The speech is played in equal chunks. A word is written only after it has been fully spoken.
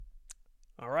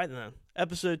right then.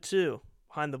 Episode 2,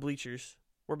 Behind the Bleachers.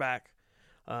 We're back.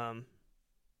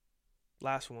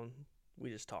 Last one,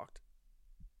 we just talked.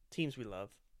 Teams we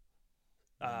love.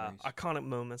 Iconic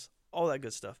moments. All that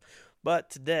good stuff.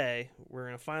 But today, we're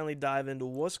going to finally dive into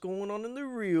what's going on in the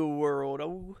real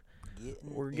world.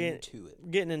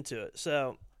 Getting into it.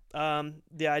 So,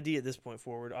 the idea at this point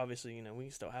forward, obviously, we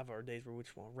can still have our days where we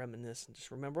just want to reminisce and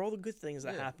just remember all the good things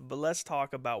that happened. But let's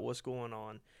talk about what's going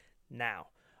on now.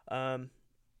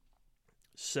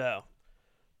 So,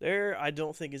 there I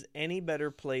don't think is any better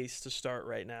place to start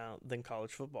right now than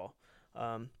college football.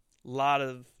 Lot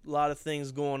of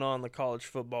things going on in the college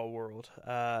football world.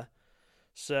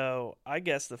 So I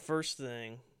guess the first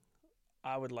thing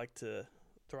I would like to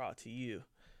throw out to you: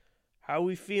 how are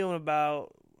we feeling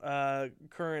about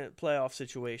current playoff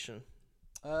situation?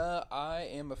 I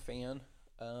am a fan.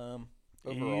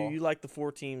 Overall, You like the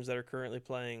 4 teams that are currently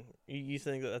playing? You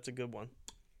think that's a good one?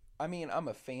 I mean, I'm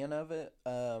a fan of it.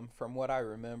 From what I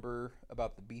remember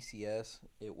about the BCS,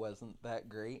 it wasn't that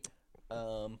great.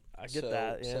 I get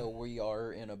that. Yeah. So we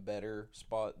are in a better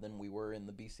spot than we were in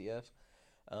the BCS.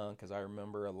 Because I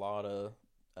remember a lot of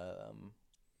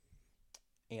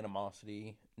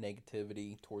animosity,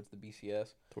 negativity towards the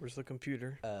BCS. Towards the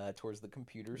computer. Towards the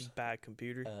computers. Bad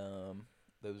computer.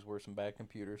 Those were some bad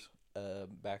computers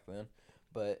back then.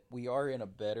 But we are in a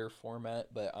better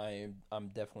format, but I'm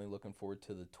definitely looking forward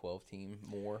to the 12 team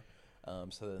more.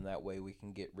 So then that way we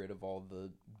can get rid of all the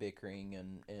bickering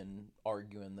and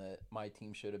arguing that my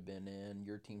team should have been in,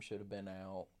 your team should have been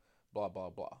out, blah, blah,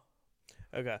 blah.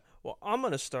 Okay. Well, I'm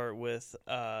going to start with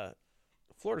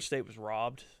Florida State was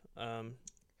robbed. I'm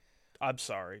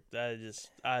sorry.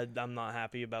 I'm not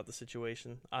happy about the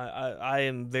situation. I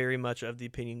am very much of the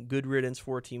opinion good riddance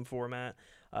 4-team format.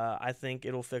 I think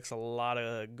it'll fix a lot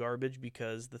of garbage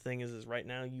because the thing is right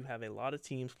now you have a lot of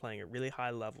teams playing at really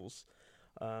high levels.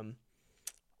 And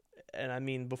I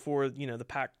mean, before, the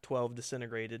Pac-12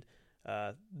 disintegrated,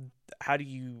 how do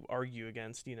you argue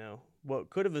against, what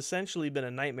could have essentially been a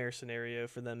nightmare scenario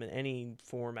for them in any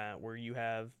format where you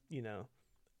have,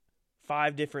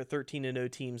 5 different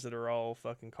 13-0 teams that are all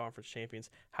fucking conference champions?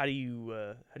 How do you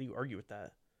argue with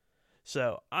that?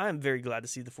 So I'm very glad to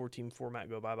see the 4-team format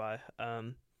go bye-bye.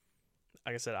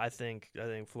 Like I said, I think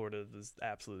Florida was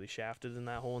absolutely shafted in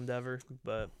that whole endeavor,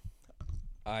 but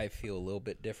I feel a little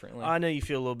bit differently. I know you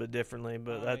feel a little bit differently,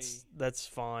 but that's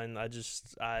fine. I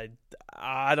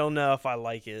don't know if I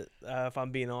like it. If I'm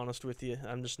being honest with you,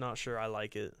 I'm just not sure I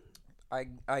like it.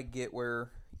 I get where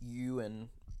you and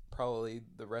probably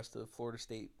the rest of the Florida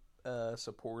State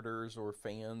supporters or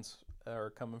fans are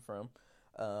coming from.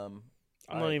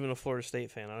 I'm not even a Florida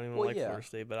State fan. I don't even like Florida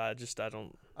State, but I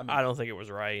don't think it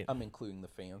was right. I'm including the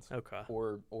fans. Okay.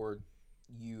 Or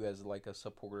you as like a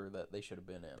supporter that they should have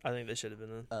been in. I think they should have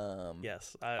been in.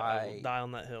 Yes, I will die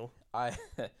on that hill. I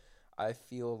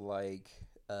feel like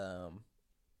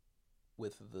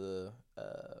with the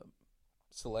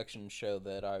selection show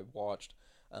that I watched,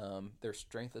 their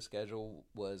strength of schedule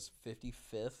was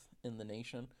 55th in the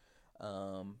nation.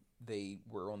 They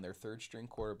were on their 3rd string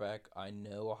quarterback. I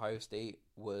know Ohio State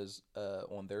was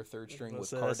on their 3rd string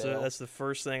with Cardale. That's the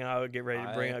first thing I would get ready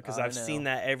to bring up because I've seen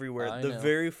that everywhere. The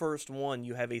very first one,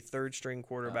 you have a 3rd string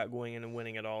quarterback going in and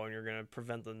winning it all, and you're going to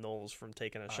prevent the Noles from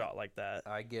taking a shot like that.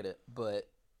 I get it, but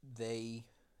they've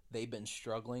been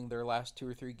struggling their last 2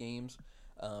 or 3 games.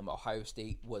 Ohio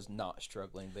State was not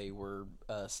struggling. They were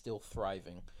still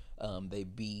thriving. They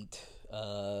beat,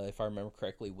 if I remember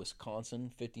correctly,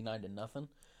 Wisconsin 59-0.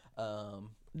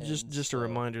 Just a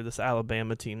reminder, this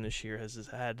Alabama team this year has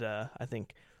had, I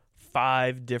think,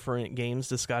 5 different games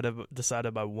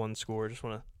decided by one score. Just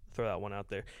want to throw that one out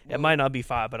there. It might not be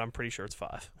 5, but I'm pretty sure it's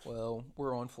 5. Well,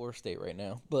 we're on Florida State right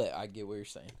now, but I get what you're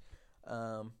saying.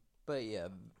 But yeah,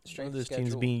 strength of schedule.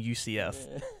 Teams being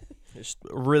UCF. Just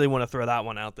really want to throw that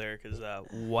one out there because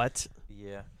what?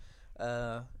 Yeah.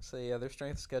 So yeah, their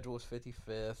strength schedule is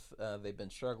 55th. They've been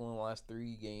struggling the last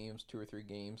 3 games, 2 or 3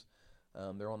 games.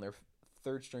 They're on their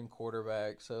 3rd string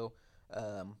quarterback. So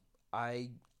I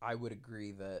would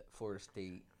agree that Florida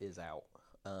State is out.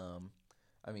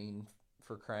 I mean,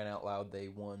 for crying out loud, they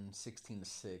won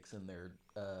 16-6 in their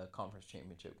conference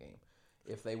championship game.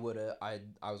 If they would have, I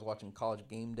was watching College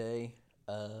Game Day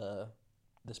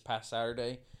this past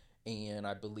Saturday, and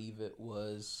I believe it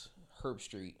was Kirk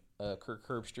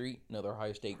Herbstreit, another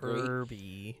Ohio State great.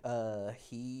 Herbie.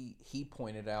 He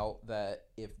pointed out that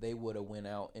if they would have went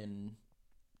out and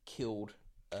killed,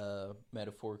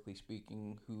 metaphorically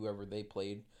speaking, whoever they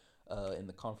played in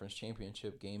the conference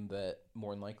championship game, that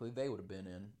more than likely they would have been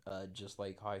in, just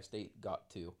like Ohio State got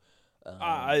to.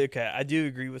 I do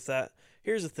agree with that.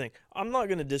 Here's the thing. I'm not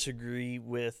going to disagree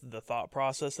with the thought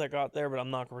process that got there, but I'm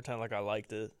not going to pretend like I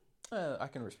liked it. I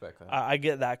can respect that. I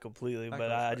get that completely, I but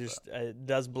can I respect just it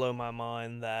does blow my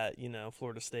mind that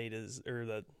Florida State is or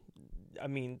that. I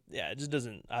mean, yeah, it just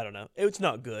doesn't. I don't know. It's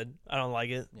not good. I don't like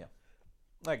it. Yeah,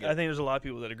 I get I it. think there's a lot of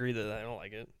people that agree that I don't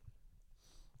like it.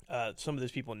 Some of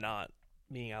those people not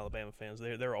being Alabama fans,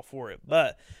 they're all for it,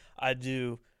 but I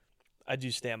do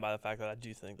stand by the fact that I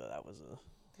do think that was a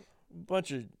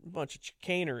bunch of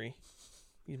chicanery.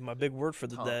 Use my big word for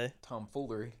the day.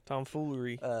 Tomfoolery.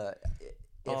 Tomfoolery.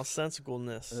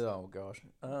 Nonsensicalness. Oh gosh.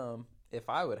 If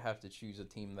I would have to choose a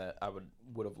team that I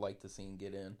would have liked to seen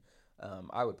get in,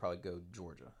 I would probably go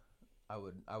Georgia. I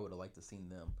would have liked to seen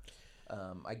them.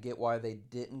 I get why they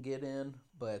didn't get in,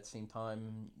 but at the same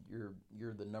time,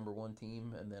 you're the number one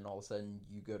team, and then all of a sudden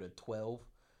you go to 12.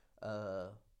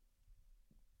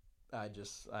 I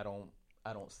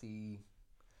don't see.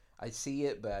 I see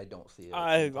it, but I don't see it.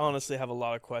 I honestly have a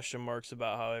lot of question marks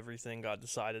about how everything got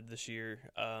decided this year.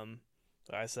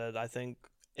 Like I said, I think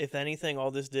if anything,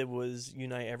 all this did was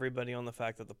unite everybody on the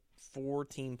fact that the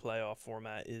 4-team playoff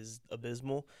format is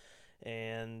abysmal.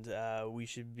 And we'll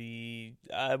be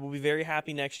very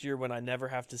happy next year when I never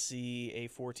have to see a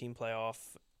 4-team playoff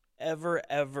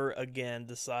ever again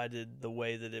decided the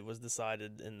way that it was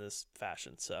decided in this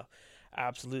fashion. So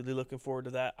absolutely looking forward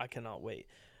to that. I cannot wait.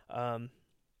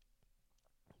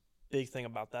 Big thing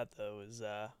about that though is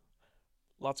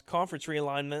lots of conference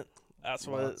realignment. That's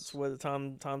what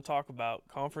Tom talk about,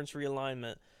 conference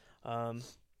realignment.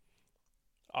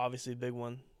 Obviously a big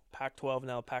one. Pac-12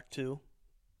 now Pac-2.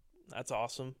 That's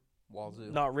awesome.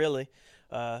 Wazoo. Not really,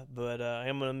 but I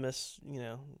am gonna miss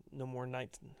no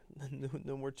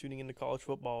more tuning into college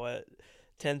football at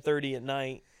 10:30 at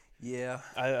night. Yeah,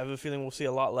 I have a feeling we'll see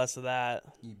a lot less of that.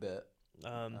 You bet.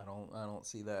 I don't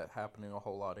see that happening a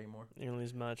whole lot anymore. Nearly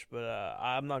as much, but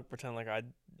I'm not pretending like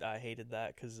I hated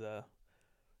that because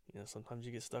sometimes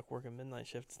you get stuck working midnight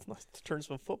shifts. It's nice to turn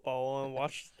some football on,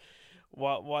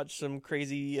 watch some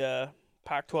crazy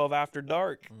Pac-12 after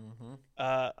dark. Mm-hmm.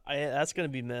 That's going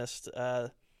to be missed.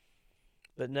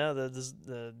 But no,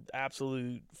 the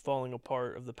absolute falling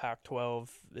apart of the Pac-12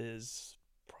 is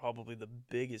probably the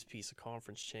biggest piece of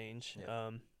conference change.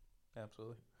 Yeah.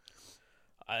 Absolutely.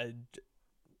 I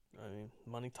mean,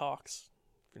 money talks.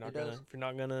 If you're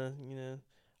not gonna,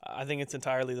 I think it's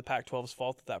entirely the Pac-12's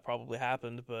fault that probably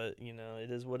happened. But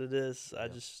it is what it is. Yeah.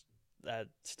 That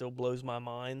still blows my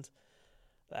mind.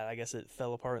 That I guess it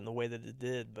fell apart in the way that it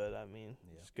did. But I mean,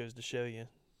 it just goes to show you,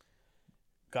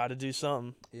 got to do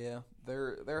something. Yeah,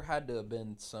 there had to have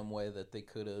been some way that they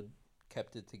could have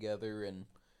kept it together and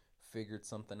figured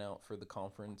something out for the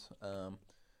conference.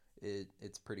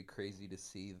 It's pretty crazy to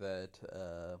see that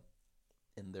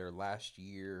in their last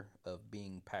year of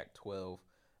being Pac-12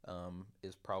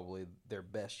 is probably their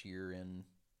best year in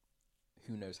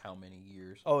who knows how many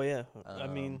years. Oh, yeah. I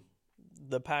mean,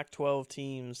 the Pac-12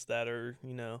 teams that are,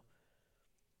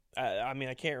 I mean,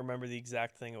 I can't remember the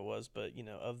exact thing it was, but,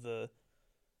 of the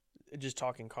just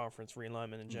talking conference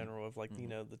realignment in general of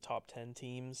the top 10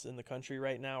 teams in the country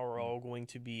right now are all going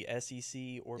to be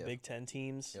SEC or Big Ten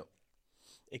teams. Yep.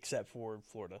 Except for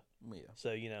Florida. Yeah.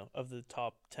 So, of the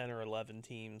top 10 or 11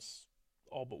 teams,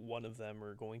 all but one of them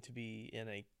are going to be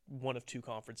in one of two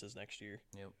conferences next year.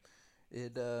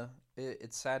 Yep.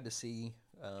 It's sad to see,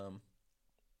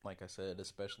 like I said,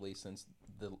 especially since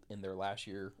in their last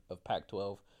year of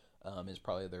Pac-12 is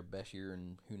probably their best year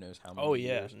in who knows how many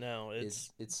years. No,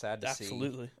 it's sad to see.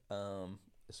 Absolutely.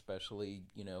 Especially,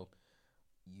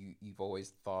 you've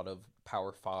always thought of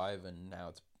Power 5 and now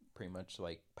it's pretty much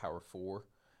like Power 4.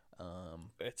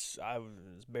 It's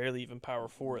barely even Power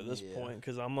 4 at this point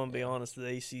because I'm gonna be honest,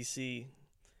 the ACC, a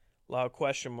lot of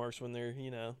question marks when they're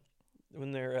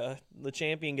the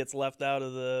champion gets left out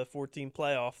of the 14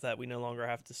 playoff that we no longer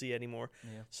have to see anymore.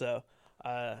 Yeah. So,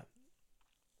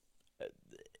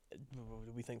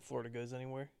 do we think Florida goes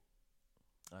anywhere?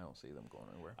 I don't see them going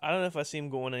anywhere. I don't know if I see them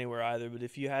going anywhere either. But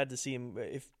if you had to see them,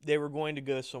 if they were going to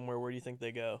go somewhere, where do you think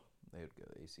they go? They would go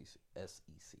SEC.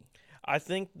 I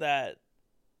think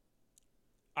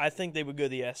they would go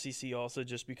the SEC also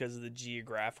just because of the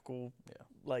geographical,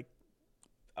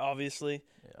 obviously.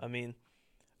 Yeah. I mean,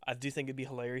 I do think it'd be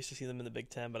hilarious to see them in the Big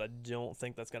Ten, but I don't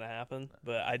think that's going to happen.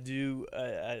 But I do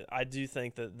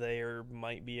think that there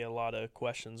might be a lot of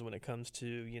questions when it comes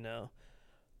to,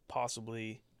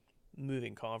 possibly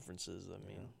moving conferences. I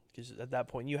mean, because at that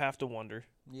point you have to wonder.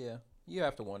 Yeah, you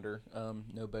have to wonder.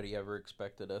 Nobody ever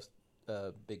expected us,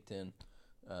 Big Ten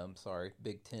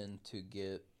to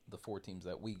get the 4 teams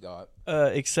that we got.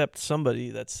 Except somebody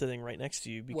that's sitting right next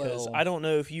to you, because I don't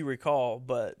know if you recall,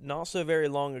 but not so very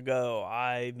long ago,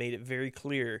 I made it very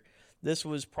clear. This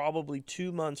was probably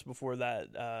 2 months before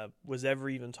that was ever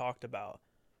even talked about.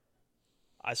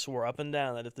 I swore up and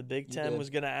down that if the Big Ten was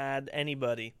going to add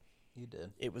anybody, you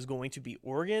did. It was going to be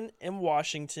Oregon and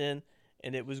Washington,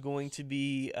 and it was going to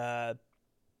be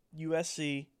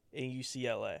USC and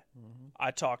UCLA. Mm-hmm.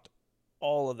 I talked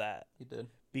all of that. You did.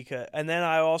 And then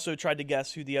I also tried to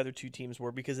guess who the other 2 teams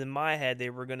were, because in my head they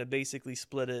were going to basically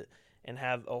split it and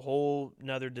have a whole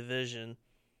another division.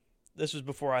 This was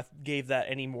before I gave that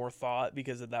any more thought,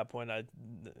 because at that point I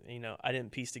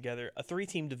didn't piece together a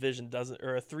 3-team division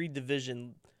or a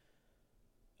 3-division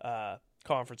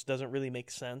conference doesn't really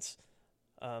make sense.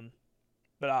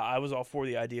 But I was all for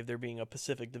the idea of there being a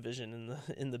Pacific division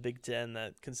in the Big Ten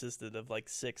that consisted of like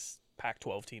 6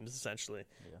 Pac-12 teams essentially.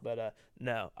 Yeah. But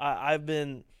no,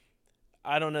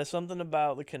 I don't know, something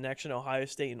about the connection Ohio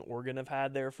State and Oregon have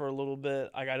had there for a little bit.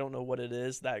 Like, I don't know what it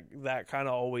is that kind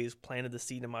of always planted the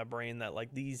seed in my brain that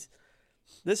like this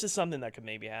is something that could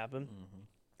maybe happen. Mm-hmm.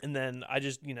 And then I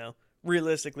just,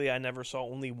 realistically, I never saw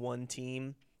only one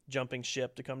team jumping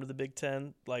ship to come to the Big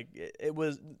Ten. Like, there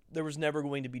was never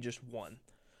going to be just one.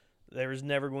 There was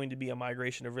never going to be a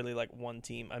migration of really like one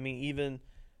team. I mean, even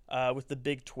with the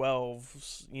Big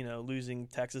 12, losing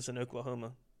Texas and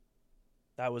Oklahoma,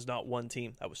 that was not one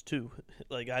team. That was 2.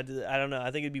 Like, I don't know.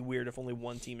 I think it'd be weird if only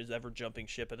one team is ever jumping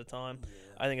ship at a time.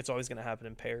 Yeah. I think it's always going to happen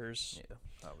in pairs. Yeah,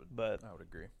 I would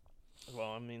agree.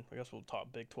 Well, I mean, I guess we'll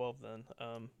talk Big 12 then.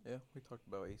 Yeah, we talked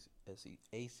about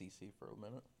ACC for a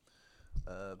minute.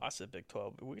 I said Big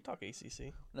 12. We could talk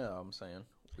ACC. No, I'm saying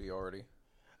we already.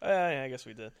 Yeah, I guess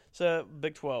we did. So,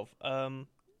 Big 12.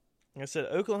 Like I said,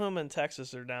 Oklahoma and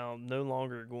Texas are now no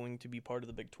longer going to be part of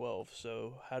the Big 12.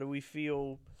 So, how do we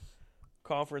feel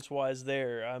conference-wise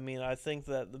there? I mean, I think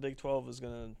that the Big 12 is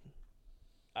going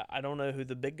to – I don't know who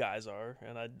the big guys are,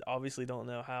 and I obviously don't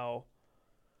know how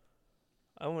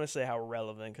 – I don't want to say how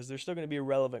relevant, because they're still going to be a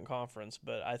relevant conference,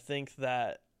 but I think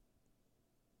that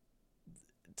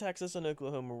Texas and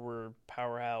Oklahoma were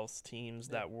powerhouse teams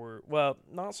that were – well,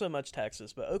 not so much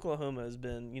Texas, but Oklahoma has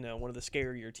been, one of the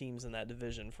scarier teams in that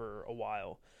division for a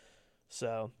while.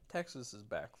 So Texas is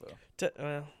back,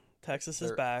 though. Texas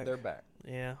is back. They're back.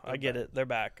 Yeah, I get it. They're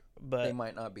back. But they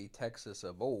might not be Texas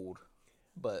of old,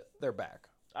 but they're back.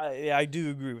 I do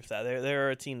agree with that. They're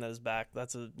a team that is back.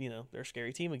 That's they're a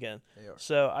scary team again. They are.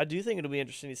 So I do think it'll be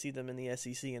interesting to see them in the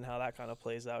SEC and how that kind of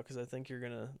plays out, because I think you're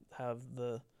going to have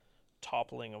the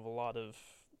toppling of a lot of,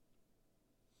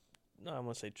 I don't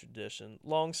want to say tradition,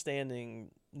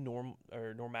 long-standing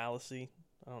normalcy.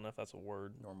 I don't know if that's a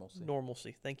word.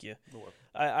 Normalcy. Thank you.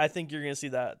 I think you're going to see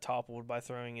that toppled by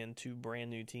throwing in 2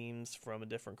 brand new teams from a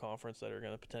different conference that are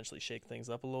going to potentially shake things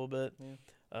up a little bit.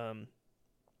 Yeah.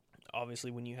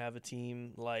 Obviously, when you have a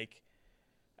team like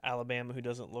Alabama who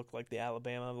doesn't look like the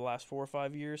Alabama of the last 4 or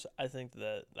 5 years, I think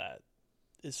that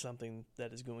is something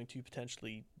that is going to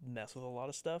potentially mess with a lot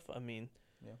of stuff. I mean,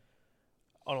 yeah,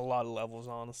 on a lot of levels,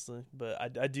 honestly. But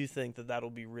I do think that that'll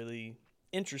be really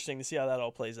interesting to see how that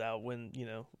all plays out when,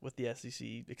 with the SEC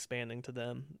expanding to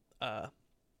them. But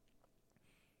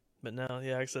no,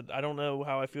 yeah, like I said, I don't know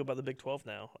how I feel about the Big 12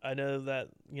 now. I know that,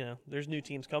 there's new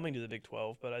teams coming to the Big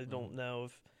 12, but I don't know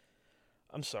if,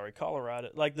 I'm sorry, Colorado,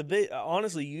 like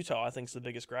honestly, Utah, I think is the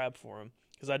biggest grab for them,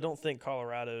 because I don't think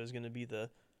Colorado is going to be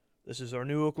this is our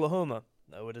new Oklahoma.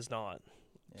 No, it is not.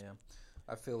 Yeah.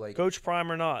 I feel like Coach Prime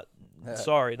or not,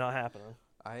 sorry, not happening.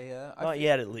 Not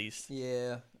yet, at least.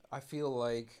 Yeah. I feel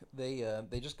like they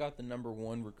just got the number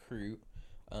 1 recruit.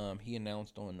 He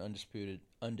announced on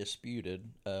Undisputed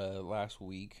last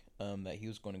week that he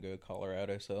was going to go to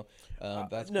Colorado. So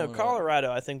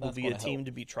Colorado I think will be a team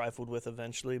to be trifled with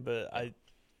eventually, but yeah.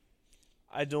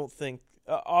 I don't think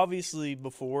obviously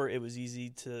before it was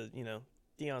easy to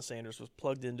Deion Sanders was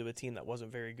plugged into a team that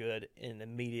wasn't very good and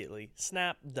immediately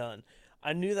snap done.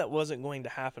 I knew that wasn't going to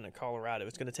happen at Colorado.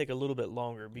 It's going to take a little bit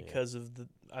longer because of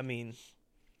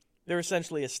they're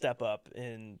essentially a step up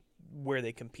in where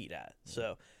they compete at. Mm-hmm.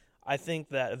 So I think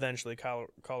that eventually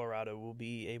Colorado will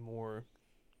be a more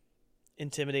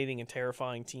intimidating and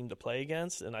terrifying team to play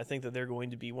against, and I think that they're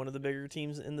going to be one of the bigger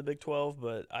teams in the Big 12,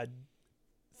 but I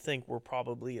think we're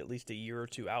probably at least a year or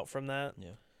 2 out from that.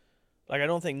 Yeah. Like, I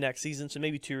don't think next season, so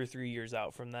maybe 2 or 3 years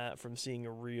out from that, from seeing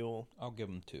a real... I'll give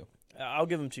them 2. I'll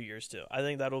give them 2 years, too. I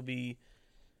think that'll be...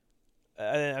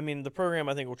 the program,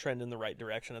 I think, will trend in the right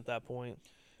direction at that point.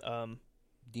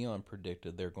 Deion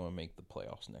predicted they're going to make the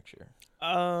playoffs next year.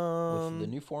 With the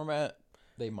new format,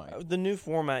 They might. The new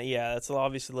format, yeah, that's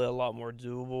obviously a lot more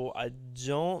doable. I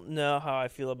don't know how I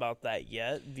feel about that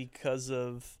yet because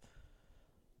of,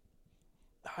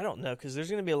 I don't know, because there's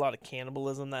going to be a lot of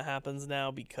cannibalism that happens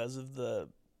now because of the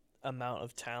amount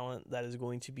of talent that is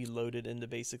going to be loaded into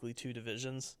basically two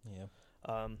divisions.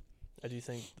 Yeah. I do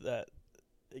think that,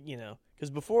 because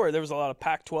before there was a lot of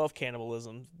Pac-12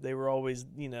 cannibalism. They were always,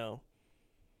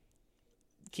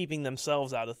 keeping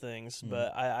themselves out of things.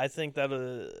 But I think that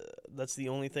that's the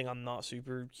only thing I'm not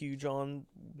super huge on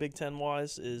Big Ten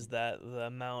wise is that the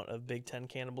amount of Big Ten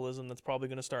cannibalism that's probably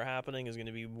going to start happening is going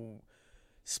to be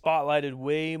spotlighted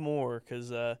way more because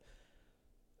the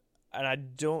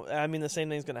same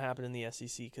thing's going to happen in the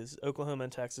SEC because Oklahoma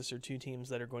and Texas are two teams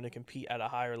that are going to compete at a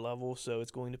higher level, so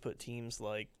it's going to put teams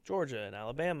like Georgia and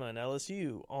Alabama and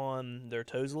LSU on their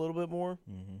toes a little bit more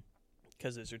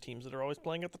because those are teams that are always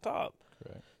playing at the top.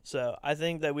 Correct. So I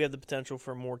think that we have the potential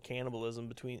for more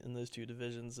cannibalism in those two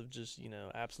divisions of just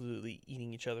absolutely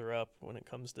eating each other up when it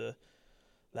comes to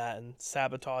that and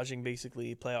sabotaging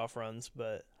basically playoff runs.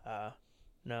 But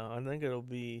no, I think it'll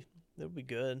be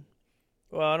good.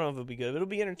 Well, I don't know if it'll be good, but it'll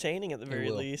be entertaining at the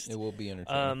very least. It will be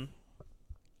entertaining.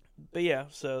 But yeah,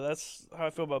 so that's how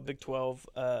I feel about Big 12.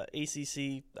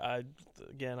 ACC, I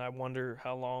wonder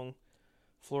how long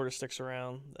Florida sticks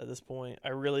around at this point. I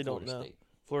really don't know.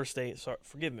 Florida State, sorry,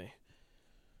 forgive me.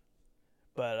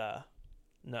 But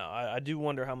no, I do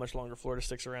wonder how much longer Florida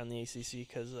sticks around the ACC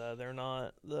because they're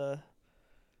not the.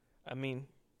 I mean,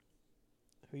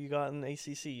 who you got in the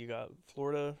ACC? You got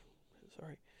Florida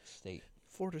State.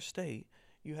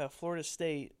 You have Florida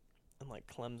State and like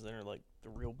Clemson are like the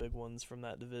real big ones from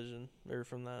that division or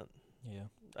from that. Yeah.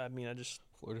 I mean,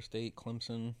 Florida State,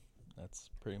 Clemson. That's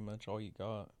pretty much all you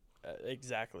got.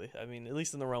 Exactly. I mean, at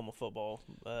least in the realm of football,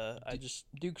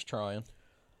 Duke's trying.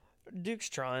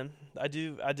 I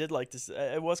did like this.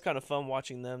 It was kind of fun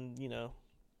watching them,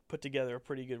 put together a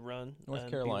pretty good run.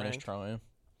 North Carolina's trying.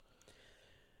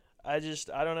 I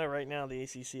don't know. Right now, the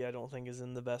ACC I don't think is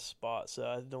in the best spot, so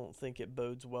I don't think it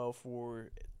bodes well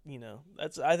for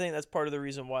I think that's part of the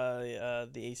reason why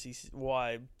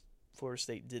why Florida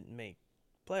State didn't make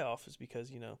playoff is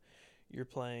because you're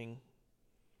playing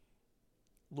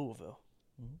Louisville.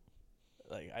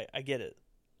 Like I get it.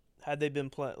 Had they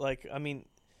been playing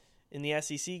in the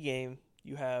SEC game,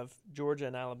 you have Georgia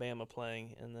and Alabama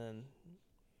playing, and then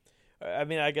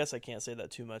I guess I can't say that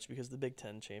too much because the Big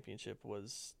Ten championship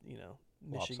was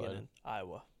Michigan and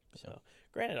Iowa. So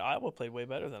granted, Iowa played way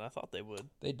better than I thought they would.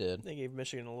 They did. They gave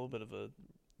Michigan a little bit of a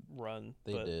run.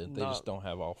 They did. They just don't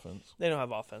have offense. They don't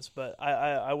have offense, but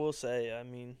I will say, I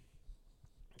mean,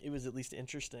 it was at least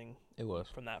interesting. It was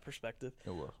from that perspective.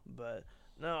 It was, but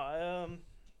no,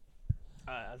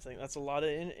 I think that's a lot of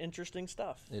interesting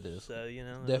stuff. It is. So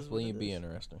definitely be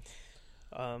interesting.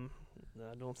 I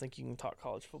don't think you can talk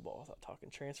college football without talking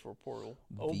transfer portal.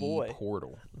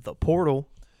 Portal. The portal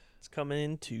is coming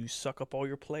in to suck up all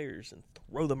your players and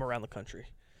throw them around the country.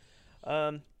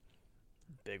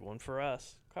 Big one for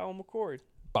us. Kyle McCord.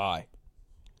 Bye.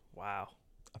 Wow.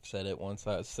 I've said it once.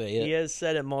 I say it. He has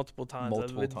said it multiple times.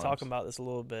 I've been talking about this a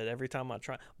little bit. Every time I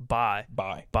try. Bye.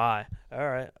 All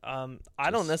right.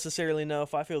 I don't necessarily know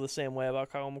if I feel the same way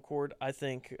about Kyle McCord. I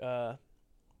think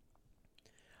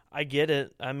I get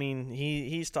it. I mean,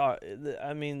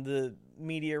 the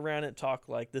media around it talk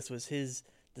like this was his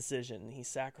decision. He's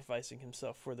sacrificing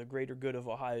himself for the greater good of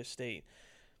Ohio State.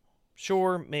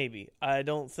 Sure, maybe. I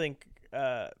don't think.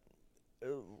 Well,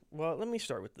 let me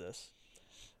start with this.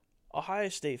 Ohio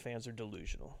State fans are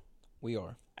delusional. We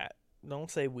are. Don't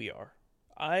say we are.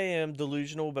 I am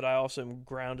delusional, but I also am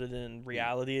grounded in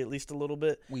reality at least a little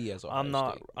bit. We as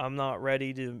Ohio State. I'm not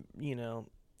ready to,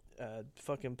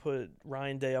 fucking put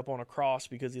Ryan Day up on a cross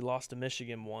because he lost to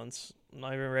Michigan once. I'm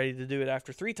not even ready to do it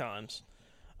after 3 times.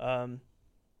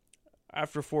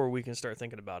 After 4, we can start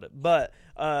thinking about it. But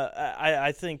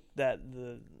I think that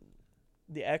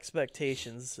the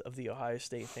expectations of the Ohio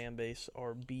State fan base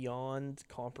are beyond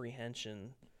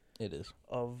comprehension. It is.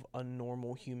 Of a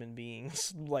normal human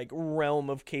being's realm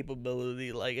of capability.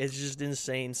 It's just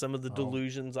insane. Some of the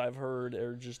delusions I've heard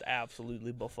are just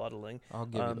absolutely befuddling. I'll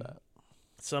give you that.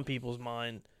 Some people's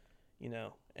mind,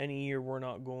 any year we're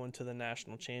not going to the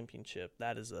national championship,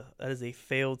 that is a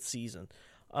failed season.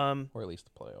 Or at least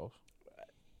the playoffs.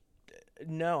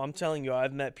 No, I'm telling you,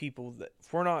 I've met people that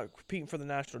if we're not competing for the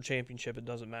national championship, it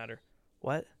doesn't matter.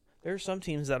 What? There are some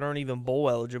teams that aren't even bowl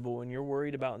eligible, and you're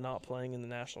worried about not playing in the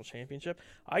national championship.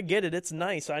 I get it. It's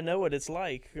nice. I know what it's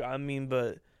like. I mean,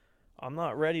 but I'm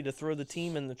not ready to throw the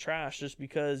team in the trash just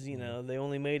because, they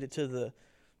only made it to the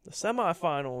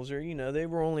semifinals or, they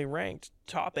were only ranked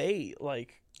top 8.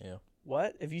 Yeah.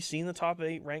 what? Have you seen the top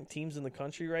 8 ranked teams in the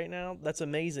country right now? That's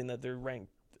amazing that they're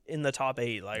ranked in the top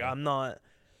 8. Like, Yeah.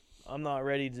 I'm not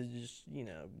ready to just,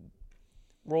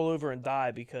 roll over and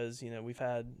die because, we've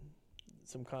had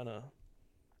some kind of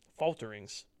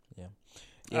falterings. Yeah.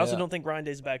 I also don't think Ryan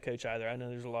Day's a bad coach either. I know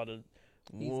there's a lot of,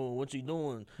 whoa, what's he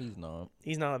doing? He's not.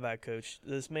 He's not a bad coach.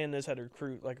 This man knows how to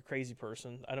recruit like a crazy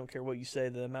person. I don't care what you say.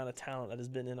 The amount of talent that has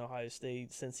been in Ohio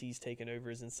State since he's taken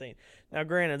over is insane. Now,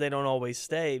 granted, they don't always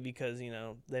stay because,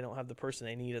 they don't have the person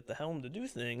they need at the helm to do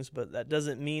things, but that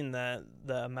doesn't mean that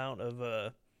the amount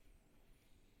of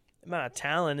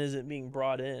talent isn't being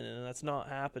brought in, and that's not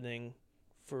happening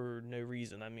for no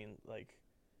reason. I mean, like,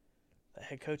 the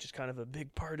head coach is kind of a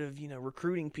big part of,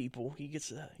 recruiting people. He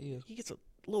gets a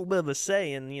little bit of a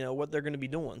say in, what they're going to be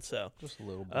doing. So Just a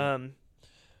little bit.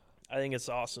 I think it's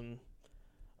awesome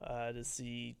to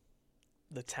see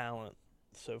the talent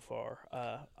so far.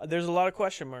 There's a lot of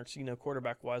question marks,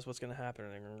 quarterback-wise. What's going to happen?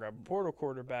 Are they going to grab a portal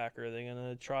quarterback? Or are they going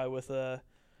to try with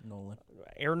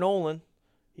Nolan?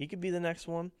 He could be the next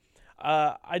one.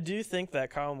 I do think that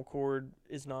Kyle McCord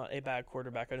is not a bad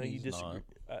quarterback. I know you disagree.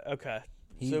 Okay.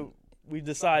 So we've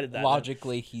decided that.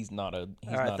 Logically, he's not a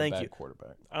bad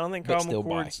quarterback. I don't think Kyle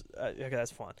McCord's okay,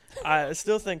 that's fine. I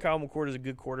still think Kyle McCord is a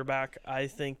good quarterback. I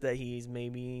think that he's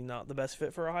maybe not the best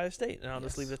fit for Ohio State, and I'll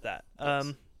just leave it at that.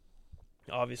 Yes.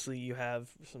 Obviously, you have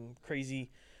some crazy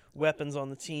weapons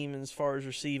on the team as far as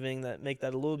receiving that make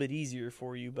that a little bit easier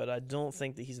for you, but I don't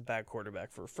think that he's a bad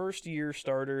quarterback. For a first-year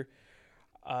starter,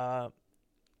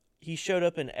 he showed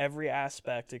up in every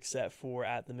aspect except for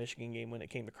at the Michigan game when it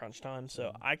came to crunch time.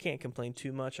 So I can't complain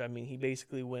too much. I mean, he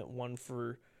basically went 1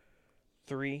 for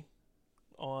 3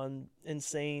 on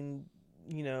insane,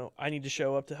 I need to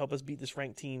show up to help us beat this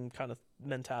ranked team kind of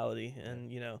mentality.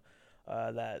 And,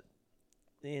 that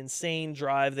the insane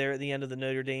drive there at the end of the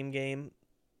Notre Dame game,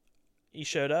 he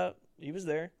showed up. He was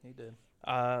there. He did.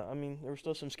 I mean, there were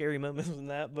still some scary moments in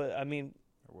that, but, I mean,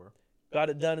 There were. got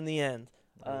it done in the end.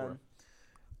 There were.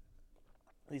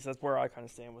 At least that's where I kind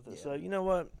of stand with it. Yeah. So, you know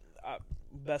what?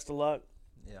 Best of luck.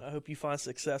 Yeah. I hope you find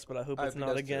success, but I hope it's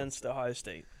not against Ohio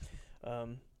State.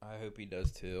 I hope he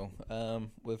does too.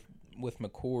 With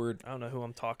McCord, I don't know who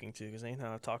I'm talking to because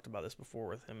anytime I've talked about this before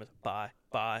with him, it's bye,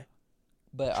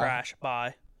 but trash,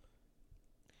 bye.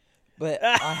 But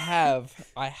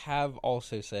I have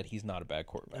also said he's not a bad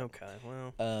quarterback. Okay,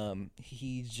 well,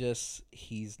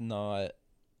 he's not.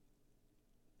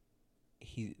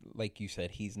 He, like you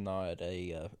said, he's not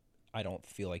a. I don't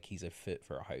feel like he's a fit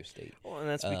for Ohio State. Well, and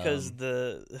that's because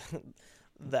the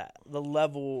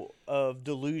level of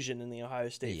delusion in the Ohio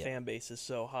State fan base is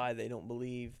so high. They don't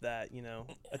believe that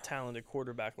a talented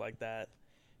quarterback like that.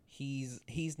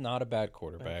 He's not a bad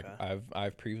quarterback. Okay.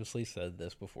 I've previously said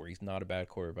this before. He's not a bad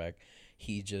quarterback.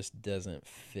 He just doesn't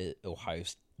fit the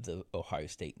Ohio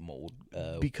State mold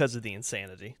because of the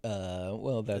insanity.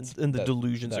 Well, that's and the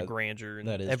delusions of grandeur and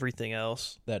that is, everything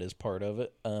else. That is part of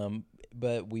it.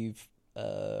 But we've,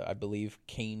 I believe,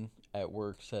 Kane at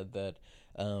work said that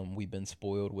we've been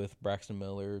spoiled with Braxton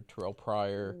Miller, Terrell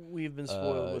Pryor. We've been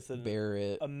spoiled with an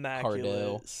Barrett, immaculate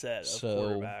Cardell. set of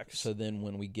quarterbacks. So then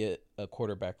when we get a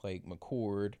quarterback like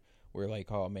McCord, we're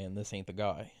like, oh man, this ain't the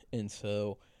guy. And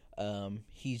so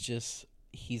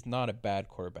he's not a bad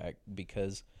quarterback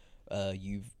because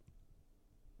you've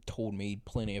told me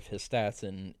plenty of his stats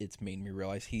and it's made me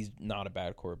realize he's not a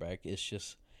bad quarterback. It's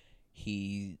just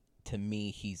to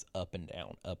me, he's up and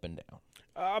down.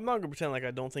 I'm not going to pretend like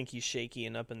I don't think he's shaky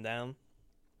and up and down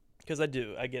because I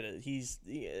do. I get it.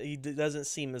 He doesn't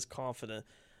seem as confident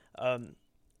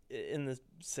in the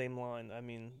same line. I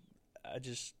mean,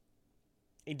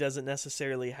 he doesn't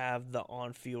necessarily have the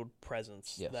on-field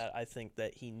presence that I think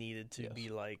that he needed to be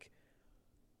like,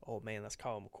 oh, man, that's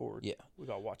Kyle McCord. Yeah. We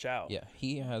got to watch out. Yeah,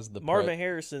 he has the... Marvin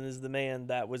Harrison is the man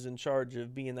that was in charge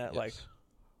of being that, like,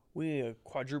 we need to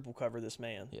quadruple cover this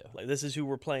man. Yeah. Like, this is who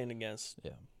we're playing against.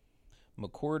 Yeah.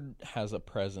 McCord has a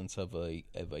presence of a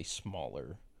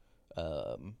smaller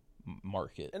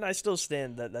market. And I still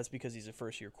stand that that's because he's a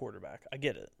first-year quarterback. I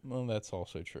get it. Well, that's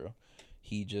also true.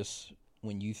 He just...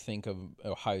 When you think of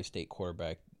Ohio State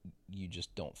quarterback, you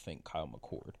just don't think Kyle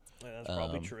McCord. Yeah, that's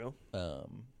probably true.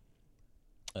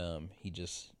 He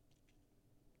just...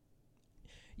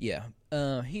 Yeah,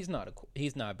 he's not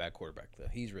a bad quarterback though.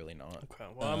 He's really not. Okay,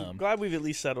 well, I'm glad we've at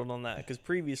least settled on that because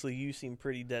previously you seemed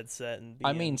pretty dead set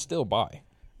and. Still buy.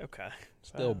 Okay,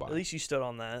 still buy. At least you stood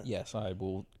on that. Yes, I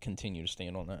will continue to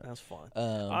stand on that. That's fine.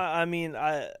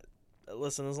 I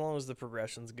listen. As long as the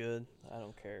progression's good, I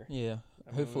don't care. Yeah,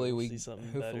 hopefully we see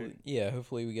something better. Yeah,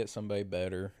 hopefully we get somebody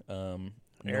better.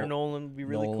 Aaron Nolan would be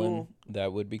really cool.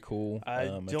 That would be cool.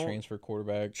 A transfer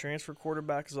quarterback. Transfer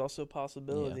quarterback is also a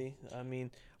possibility. Yeah. I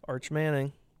mean, Arch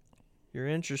Manning, you're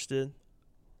interested.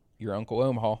 Your Uncle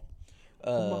Omaha.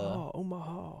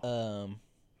 Omaha.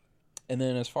 And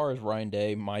then as far as Ryan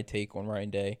Day, my take on Ryan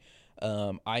Day,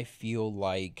 I feel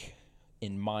like,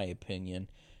 in my opinion,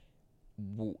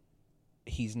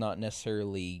 he's not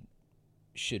necessarily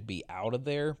should be out of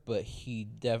there, but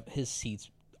his seat's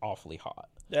awfully hot.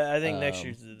 Yeah, I think next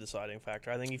year's the deciding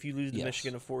factor. I think if you lose to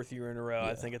Michigan a fourth year in a row,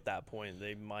 I think at that point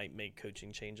they might make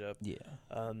coaching change up. Yeah.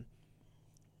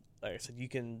 Like I said, you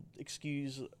can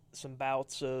excuse some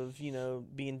bouts of,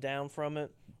 being down from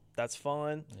it. That's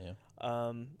fine. Yeah.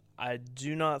 I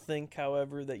do not think,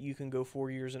 however, that you can go 4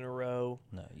 years in a row.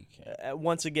 No, you can't.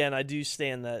 Once again, I do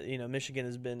stand that, Michigan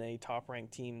has been a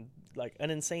top-ranked team, like an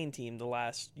insane team the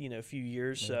last, few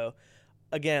years. Yeah. So,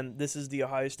 again, this is the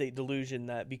Ohio State delusion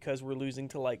that because we're losing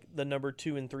to, like, the number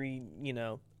 2 and 3,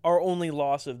 our only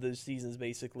loss of those seasons,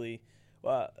 basically.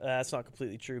 Well, that's not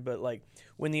completely true, but, like,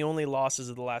 when the only losses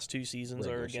of the last 2 seasons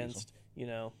are against,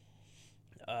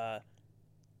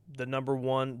 the number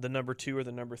 1, the number 2, or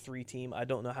the number 3 team. I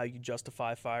don't know how you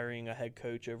justify firing a head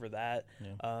coach over that.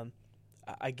 Yeah.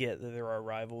 I get that there are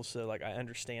rivals, so like I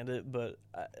understand it, but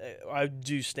I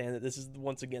do stand that this is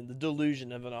once again the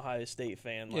delusion of an Ohio State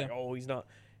fan. Like,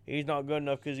 he's not good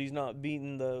enough because he's not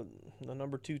beating the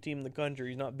number 2 team in the country.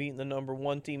 He's not beating the number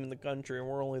 1 team in the country, and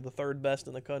we're only the 3rd best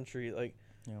in the country. Like,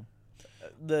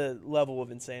 the level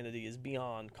of insanity is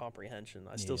beyond comprehension.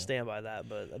 I still stand by that,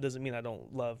 but that doesn't mean I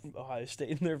don't love Ohio State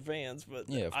and their fans. But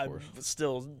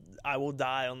I will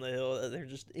die on the hill that they're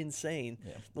just insane.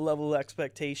 Yeah. The level of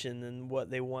expectation and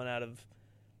what they want out of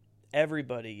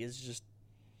everybody is just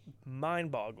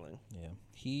mind-boggling.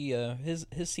 Yeah, his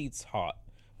seat's hot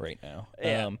right now.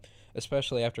 Yeah.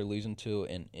 Especially after losing to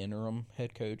an interim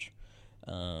head coach.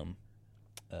 You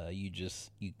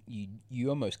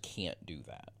almost can't do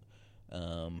that.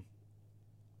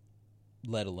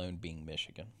 Let alone being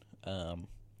Michigan.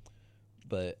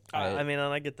 But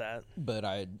I get that. But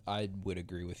I would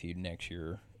agree with you next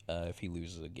year. If he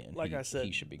loses again, like I said,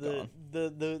 he should be gone.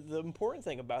 The important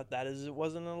thing about that is it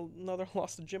wasn't another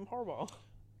loss to Jim Harbaugh.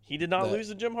 He did not lose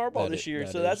to Jim Harbaugh this year,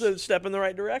 so that's a step in the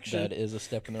right direction. That is a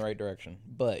step in the right direction,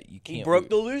 but you can't. He broke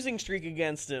the losing streak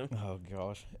against him. Oh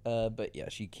gosh, but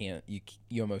yes, you can't.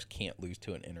 You almost can't lose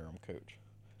to an interim coach.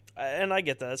 And I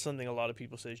get that. That's something a lot of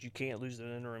people say is you can't lose to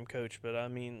an interim coach, but I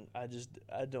mean, I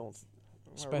don't.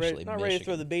 Especially not ready to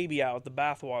throw the baby out with the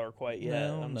bathwater quite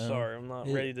yet. No, sorry, I'm not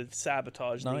ready to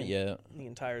sabotage the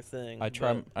entire thing. I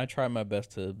try my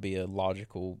best to be a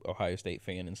logical Ohio State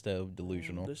fan instead of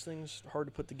delusional. Those things are hard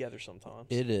to put together sometimes.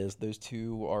 It is. Those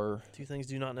two things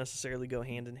do not necessarily go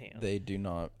hand in hand. They do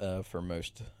not for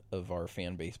most of our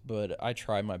fan base, but I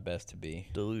try my best to be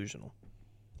delusional.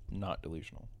 Not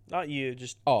delusional. Not you,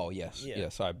 just... Oh, yes. Yeah.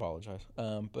 Yes, I apologize.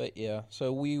 But, yeah,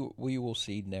 so we will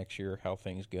see next year how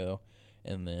things go,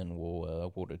 and then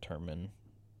we'll determine,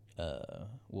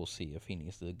 we'll see if he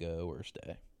needs to go or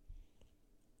stay.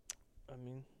 I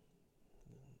mean,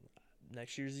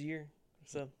 next year's the year.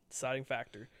 It's a deciding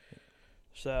factor.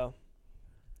 So,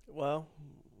 well,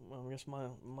 I guess I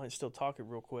might still talk it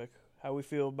real quick. How we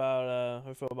feel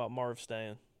about Marv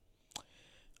staying?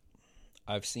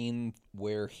 I've seen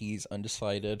where he's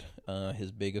undecided.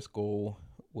 His biggest goal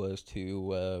was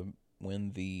to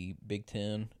win the Big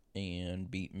Ten and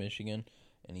beat Michigan,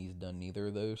 and he's done neither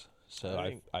of those.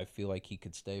 So I feel like he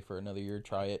could stay for another year,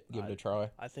 give it a try.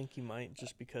 I think he might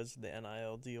just because of the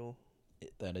NIL deal.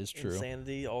 That is true.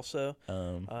 Insanity also.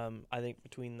 I think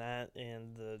between that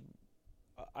and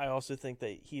I also think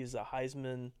that he was a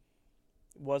Heisman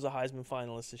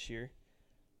finalist this year.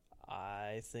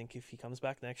 I think if he comes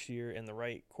back next year and the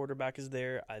right quarterback is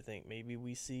there, I think maybe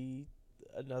we see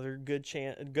another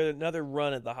another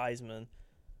run at the Heisman,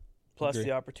 plus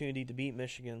the opportunity to beat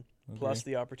Michigan, plus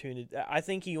the opportunity. I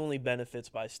think he only benefits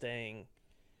by staying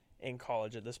in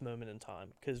college at this moment in time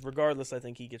because regardless, I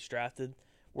think he gets drafted.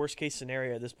 Worst case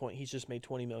scenario at this point, he's just made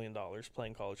 $20 million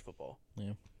playing college football.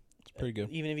 Yeah, it's pretty good.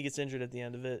 Even if he gets injured at the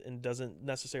end of it and doesn't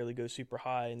necessarily go super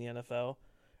high in the NFL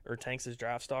or tanks his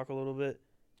draft stock a little bit,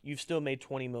 you've still made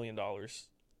 $20 million.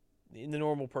 In the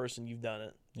normal person, you've done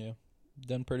it. Yeah,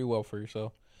 done pretty well for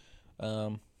yourself.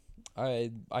 I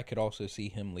could also see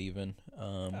him leaving.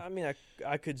 I mean,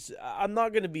 I'm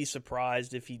not going to be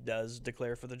surprised if he does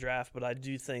declare for the draft, but I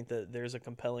do think that there's a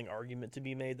compelling argument to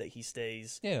be made that he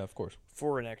stays. Yeah, of course.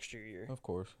 For an extra year. Of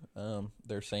course.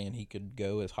 They're saying he could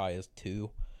go as high as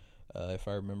 2, if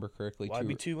I remember correctly. Why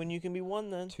be 2 when you can be 1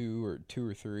 then? 2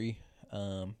 or 3.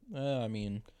 I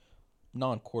mean,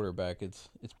 non-quarterback, it's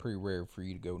pretty rare for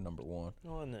you to go number one.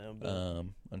 Oh, I know, but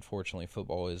Unfortunately,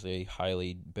 football is a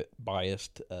highly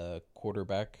biased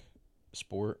quarterback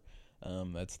sport.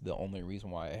 That's the only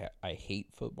reason why I hate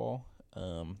football.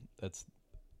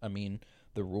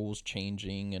 The rules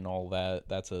changing and all that.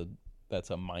 That's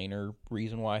a minor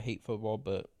reason why I hate football,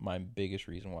 but my biggest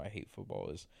reason why I hate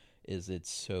football is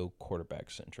it's so quarterback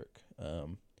centric.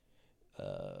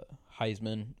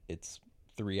 Heisman, it's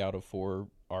 3 out of 4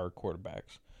 are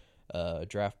quarterbacks.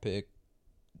 Draft pick,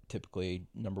 typically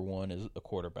number 1 is a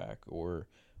quarterback, or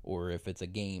if it's a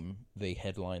game, they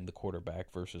headline the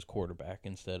quarterback versus quarterback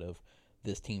instead of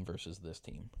this team versus this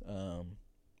team.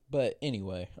 But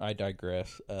anyway, I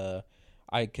digress.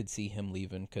 I could see him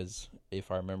leaving because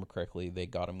if I remember correctly, they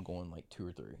got him going like 2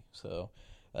 or 3. So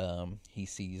he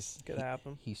sees could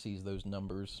happen. He sees those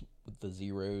numbers with the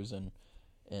zeros and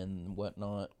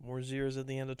whatnot. More zeros at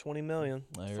the end of $20 million.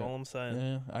 That's all I'm saying.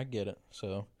 Yeah, I get it.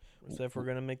 So if we're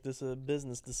gonna make this a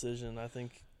business decision, I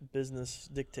think business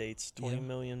dictates $20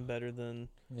 million better than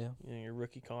your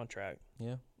rookie contract.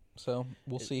 Yeah. So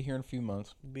we'll see here in a few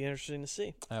months. Be interesting to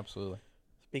see. Absolutely.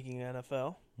 Speaking of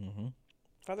NFL,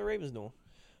 how are the Ravens doing?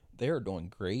 They are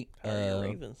doing great. How are your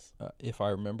Ravens? If I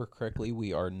remember correctly,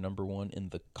 we are number 1 in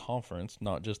the conference,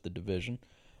 not just the division.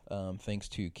 Thanks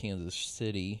to Kansas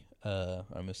City. I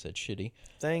almost said shitty.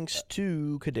 Thanks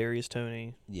to Kadarius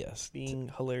Toney. Yes.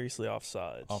 Being hilariously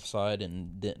offside. Offside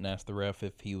and didn't ask the ref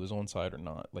if he was onside or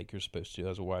not, like you're supposed to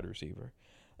as a wide receiver.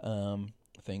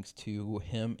 Thanks to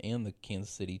him and the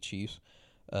Kansas City Chiefs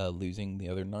losing the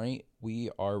other night, we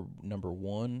are number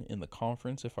 1 in the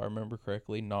conference, if I remember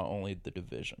correctly, not only the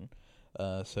division.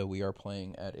 So we are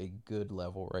playing at a good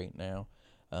level right now.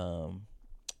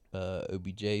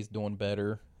 OBJ's doing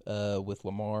better with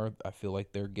Lamar. I feel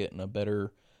like they're getting a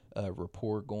better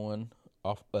rapport going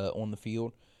off on the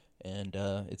field, and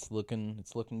it's looking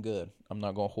good. I'm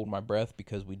not going to hold my breath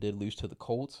because we did lose to the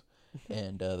Colts.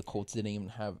 And the Colts didn't even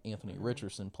have Anthony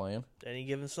Richardson playing. Any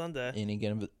given Sunday. Any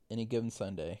given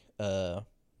Sunday.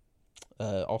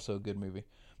 Also a good movie,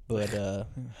 but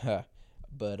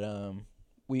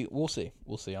we'll see.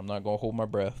 We'll see. I'm not gonna hold my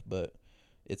breath, but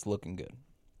it's looking good.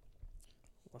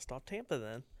 Let's stop Tampa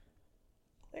then.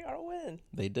 They gotta win.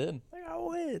 They did. They gotta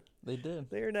win. They did.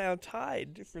 They are now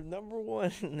tied for number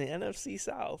 1 in the NFC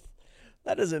South.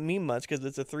 That doesn't mean much because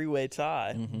it's a 3-way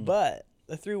tie, but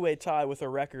a 3-way tie with a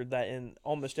record that in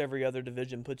almost every other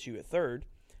division puts you at 3rd.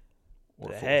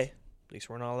 But hey, at least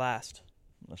we're not last.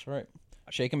 That's right.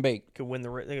 Shake and bake. They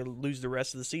could lose the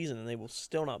rest of the season, and they will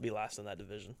still not be last in that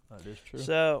division. That is true.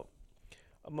 So,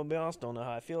 I'm going to be honest, don't know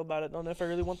how I feel about it. Don't know if I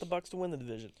really want the Bucs to win the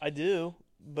division. I do,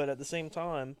 but at the same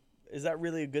time, is that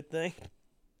really a good thing?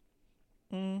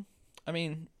 I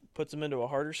mean, puts them into a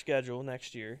harder schedule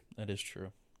next year. That is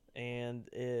true. And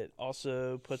it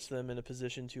also puts them in a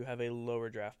position to have a lower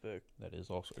draft pick. That is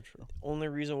also true. Only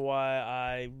reason why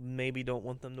I maybe don't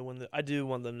want them to win I do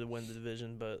want them to win the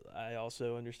division, but I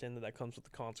also understand that comes with the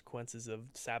consequences of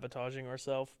sabotaging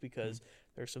ourselves because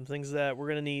there's some things that we're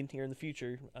going to need here in the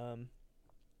future.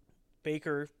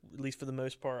 Baker, at least for the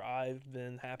most part, I've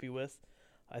been happy with.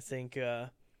 I think he's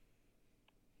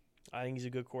a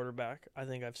good quarterback. I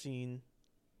think I've seen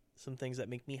some things that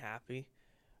make me happy.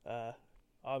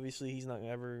 Obviously, he's not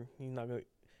going to.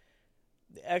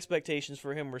 The expectations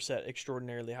for him were set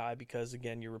extraordinarily high because,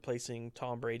 again, you're replacing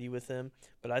Tom Brady with him.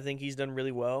 But I think he's done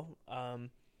really well.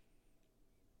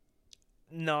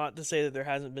 Not to say that there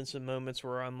hasn't been some moments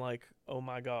where I'm like, oh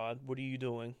my God, what are you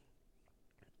doing?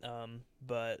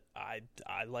 But I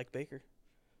like Baker.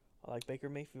 I like Baker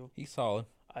Mayfield. He's solid.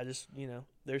 I just,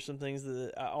 there's some things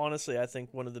that, honestly, I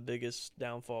think one of the biggest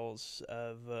downfalls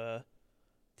of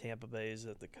Tampa Bay is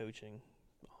that the coaching.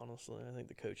 Honestly, I think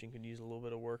the coaching could use a little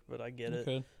bit of work, but I get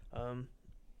it.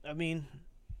 I mean,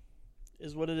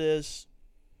 is what it is.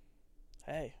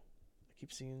 Hey, I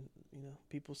keep seeing,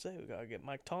 people say we gotta get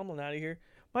Mike Tomlin out of here.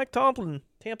 Mike Tomlin,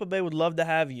 Tampa Bay would love to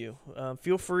have you.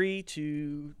 Feel free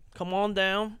to come on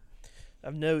down. I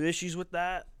have no issues with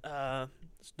that.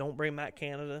 Just don't bring Matt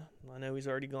Canada. I know he's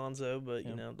already gonzo, but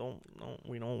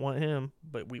we don't want him,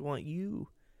 but we want you.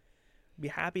 Be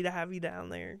happy to have you down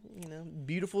there.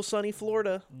 Beautiful sunny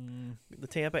Florida. The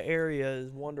Tampa area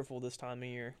is wonderful this time of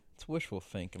year. It's wishful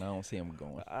thinking. I don't see him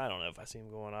going. I don't know if I see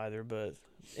him going either, but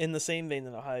in the same vein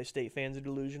that Ohio State fans are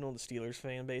delusional, the Steelers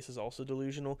fan base is also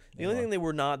delusional. The only thing they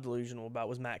were not delusional about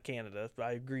was Matt Canada. But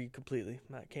I agree completely.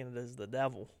 Matt Canada is the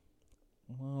devil.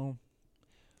 Well,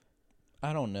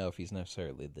 I don't know if he's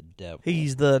necessarily the devil.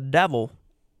 He's the devil.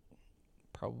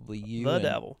 Probably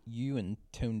you and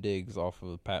Tone Diggs off of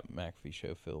the Pat McAfee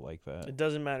show feel like that. It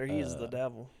doesn't matter. He is the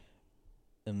devil.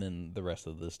 and then the rest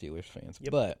of the Steelers fans.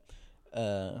 Yep. But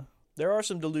there are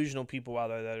some delusional people out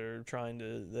there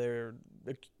that are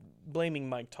they're blaming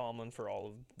Mike Tomlin for all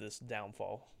of this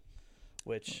downfall,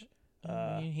 which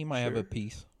he might have a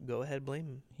piece. Go ahead, blame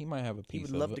him. He might have a piece.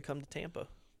 He would love to come to Tampa.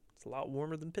 It's a lot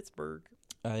warmer than Pittsburgh.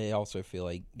 I also feel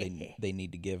like they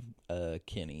need to give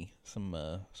Kenny some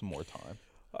more time.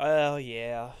 Oh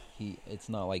yeah. It's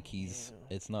not like he's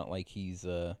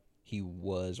he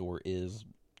was or is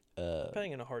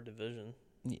playing in a hard division.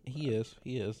 He is.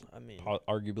 I mean,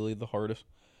 arguably the hardest.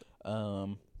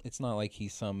 It's not like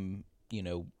he's some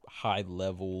high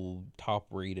level, top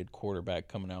rated quarterback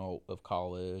coming out of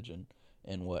college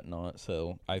and whatnot.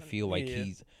 So I feel like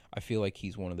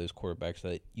he's one of those quarterbacks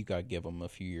that you got to give him a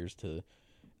few years to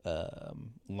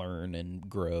learn and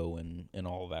grow and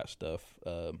all of that stuff.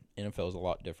 NFL is a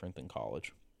lot different than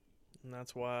college, and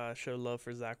that's why I show love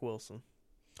for Zach Wilson.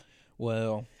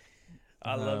 Well,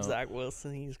 I love Zach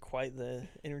Wilson. He's quite the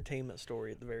entertainment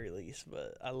story at the very least.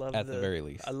 But I love the very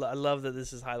least. I love that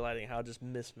this is highlighting how just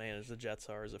mismanaged the Jets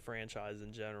are as a franchise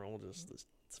in general. It's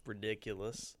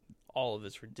ridiculous. All of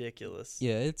it's ridiculous.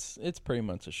 Yeah, it's pretty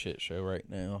much a shit show right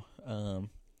now.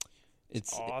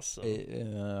 It's awesome.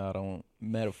 I don't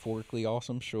metaphorically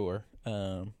awesome, sure.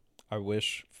 I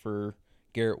wish for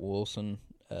Garrett Wilson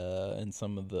and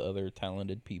some of the other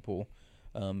talented people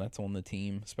that's on the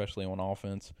team, especially on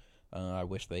offense. I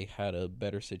wish they had a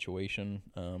better situation.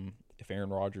 If Aaron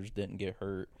Rodgers didn't get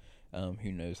hurt,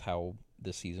 who knows how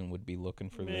this season would be looking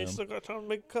for them. He's still got time to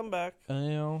make a comeback.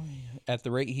 At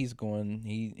the rate he's going,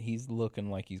 he's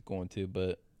looking like he's going to,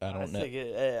 but I don't know.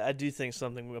 I do think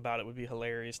something about it would be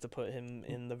hilarious to put him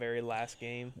in the very last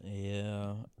game.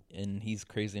 Yeah, and he's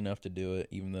crazy enough to do it,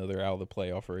 even though they're out of the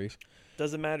playoff race.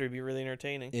 Doesn't matter. It'd be really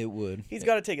entertaining. It would. He's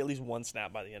got to take at least one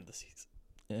snap by the end of the season.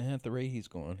 At the rate he's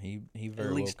going, he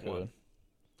very well could. One.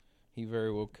 He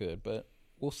very well could, but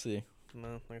we'll see.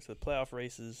 No, like I said, playoff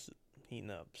race is heating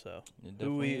up. So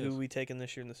who we taking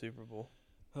this year in the Super Bowl?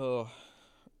 Oh,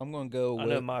 I'm gonna go. I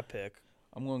know my pick.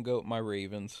 I'm gonna go with my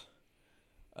Ravens.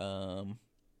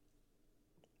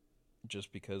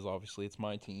 Just because obviously it's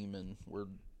my team and we're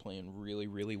playing really,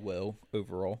 really well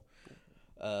overall.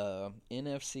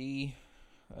 NFC,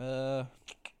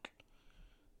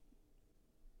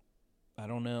 I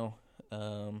don't know.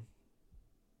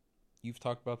 You've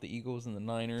talked about the Eagles and the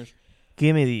Niners.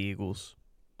 Give me the Eagles.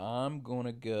 I'm going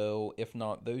to go, if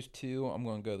not those two, I'm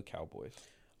going to go the Cowboys.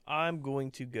 I'm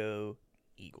going to go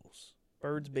Eagles.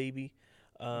 Birds, baby.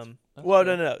 No.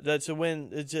 That's a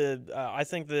win. I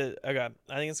think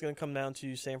it's going to come down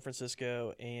to San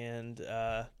Francisco and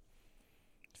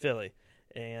Philly.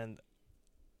 And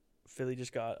Philly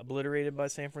just got obliterated by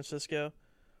San Francisco.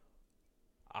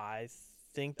 I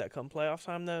think that come playoff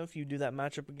time, though, if you do that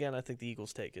matchup again, I think the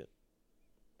Eagles take it.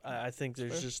 I think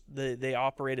there's just they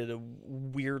operate at a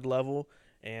weird level,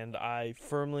 and I'm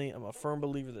a firm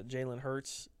believer that Jalen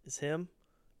Hurts is him.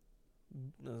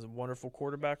 There's a wonderful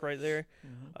quarterback right there.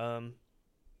 Mm-hmm.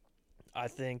 I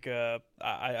think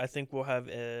we'll have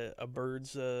a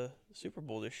Birds Super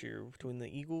Bowl this year between the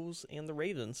Eagles and the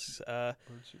Ravens. I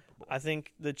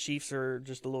think the Chiefs are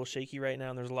just a little shaky right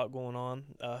now, and there's a lot going on.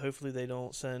 Hopefully they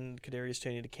don't send Kadarius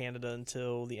Toney to Canada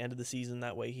until the end of the season.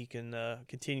 That way he can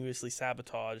continuously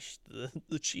sabotage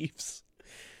the Chiefs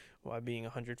while being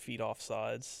 100 feet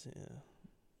offsides.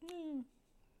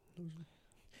 Yeah.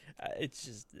 It's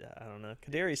just, I don't know.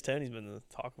 Kadarius Toney's been the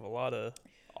talk of a lot of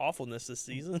awfulness this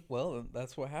season. Well,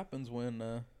 that's what happens when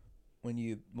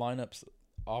you line up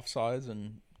offsides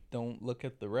and don't look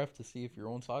at the ref to see if you're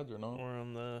on sides or not. Or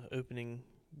on the opening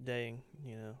day,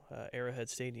 Arrowhead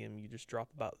Stadium, you just drop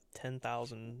about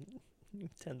 10,000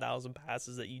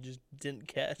 passes that you just didn't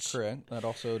catch. Correct. That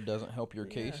also doesn't help your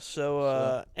case.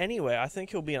 So anyway, I think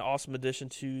he'll be an awesome addition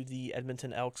to the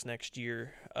Edmonton Elks next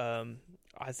year.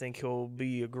 I think he'll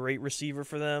be a great receiver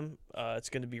for them. It's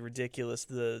going to be ridiculous,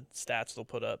 the stats they'll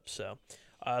put up. So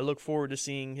I look forward to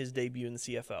seeing his debut in the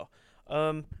CFL.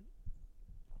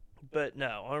 But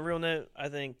no, on a real note, I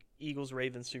think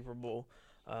Eagles-Ravens Super Bowl.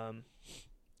 I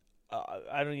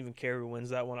don't even care who wins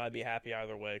that one. I'd be happy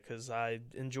either way because I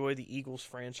enjoy the Eagles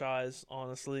franchise,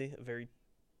 honestly. A very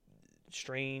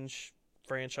strange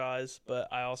franchise, but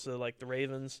I also like the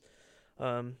Ravens.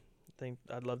 Think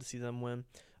I'd love to see them win.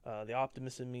 The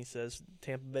optimist in me says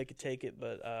Tampa Bay could take it,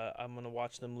 but I'm going to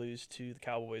watch them lose to the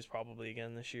Cowboys probably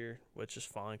again this year, which is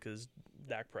fine because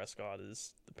Dak Prescott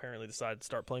has apparently decided to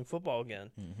start playing football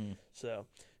again. Mm-hmm. So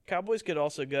Cowboys could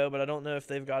also go, but I don't know if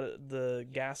they've got the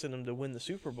gas in them to win the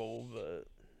Super Bowl. But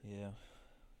yeah,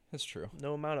 that's true.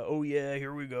 No amount of,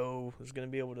 here we go, is going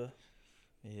to be able to.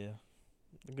 Yeah.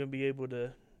 They're going to be able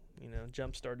to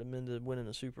jumpstart them into winning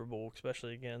a Super Bowl,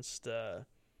 especially against the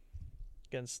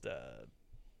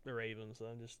Ravens.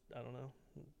 I don't know.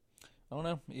 I don't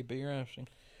know. It'd be interesting.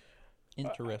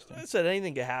 Interesting. I said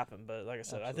anything could happen, but like I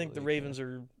said, I think the Absolutely Ravens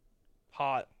are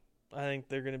hot. I think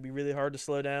they're going to be really hard to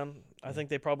slow down. I think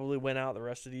they probably win out the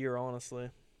rest of the year, honestly.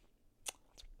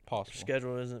 Possible. Their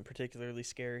schedule isn't particularly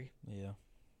scary. Yeah,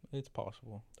 it's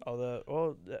possible.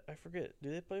 Although, I forget. Do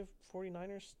they play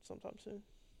 49ers sometime soon?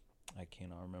 I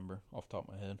cannot remember off the top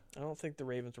of my head. I don't think the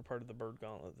Ravens were part of the Bird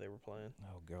Gauntlet they were playing.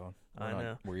 Oh, God. I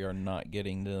know. We are not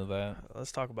getting to that.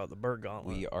 Let's talk about the Bird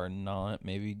Gauntlet. We are not.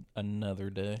 Maybe another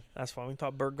day. That's fine. We can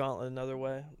talk Bird Gauntlet another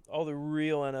way. All the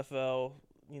real NFL,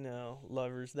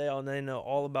 lovers, they know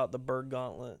all about the Bird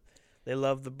Gauntlet. They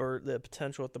love the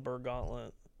potential at the Bird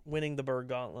Gauntlet, winning the Bird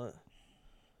Gauntlet.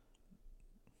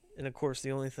 And, of course,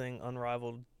 the only thing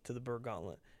unrivaled to the Bird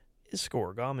Gauntlet is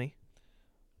scoregami.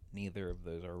 Neither of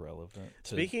those are relevant.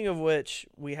 Speaking of which,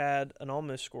 we had an Ole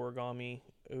Miss scoregami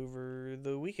over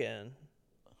the weekend.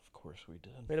 Of course we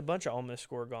did. We had a bunch of Ole Miss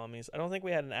scoregamis. I don't think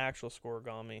we had an actual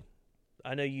scoregami.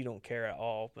 I know you don't care at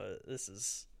all, but this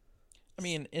is... I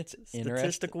mean, it's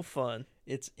statistical fun.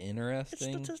 It's interesting.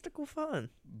 It's statistical fun.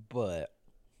 But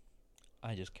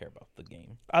I just care about the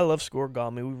game. I love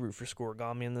scoregami. We root for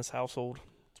scoregami in this household.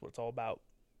 That's what it's all about.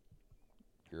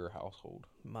 Your household.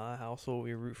 My household,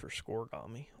 we root for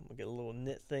scoregami. I'm going to get a little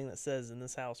knit thing that says in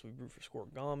this house we root for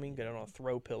scoregami. Get it on a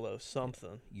throw pillow,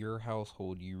 something. Your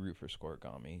household, you root for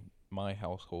scoregami. My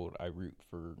household, I root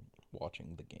for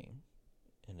watching the game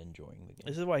and enjoying the game.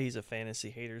 This is why he's a fantasy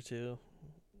hater, too.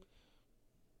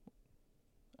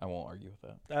 I won't argue with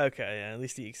that. Okay, yeah, at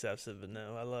least he accepts it, but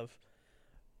no, I love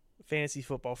fantasy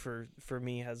football for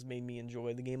me has made me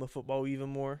enjoy the game of football even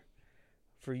more.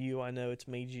 For you, I know it's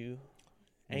made you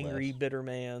angry, bitter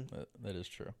man. That is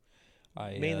true.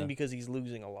 Mainly because he's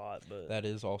losing a lot, but that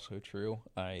is also true.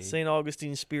 St.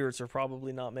 Augustine Spirits are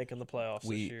probably not making the playoffs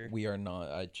this year. We are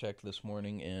not. I checked this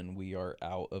morning, and we are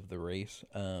out of the race.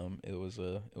 It was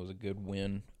a good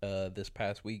win this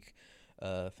past week.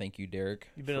 Thank you, Derek.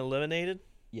 You've been eliminated?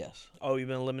 Yes. Oh, you've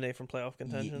been eliminated from playoff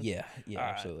contention? Yeah,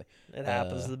 absolutely. It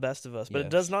happens to the best of us. But It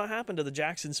does not happen to the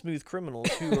Jackson Smooth Criminals,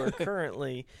 who are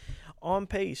currently on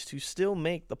pace to still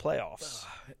make the playoffs.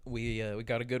 We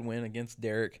got a good win against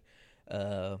Derek.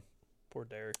 Poor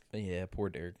Derek. Yeah, poor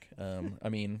Derek. I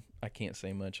mean, I can't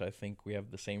say much. I think we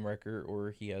have the same record,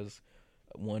 or he has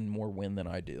one more win than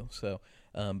I do. So,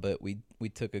 but we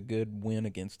took a good win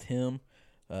against him,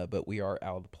 but we are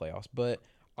out of the playoffs. But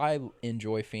I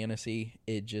enjoy fantasy.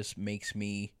 It just makes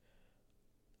me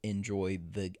enjoy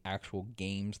the actual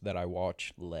games that I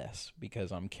watch less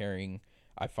because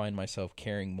I find myself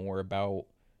caring more about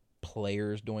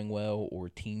players doing well or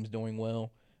teams doing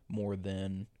well more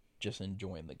than just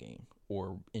enjoying the game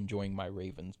or enjoying my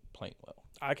Ravens playing well.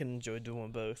 I can enjoy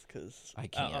doing both because I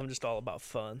can't. I'm just all about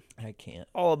fun. I can't.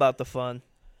 All about the fun.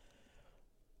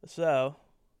 So,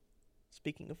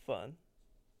 speaking of fun,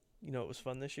 you know what was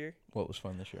fun this year? What was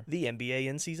fun this year? The NBA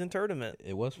in-season tournament.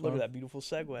 It was fun. Look at that beautiful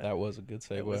segue. That was a good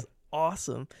segue. It was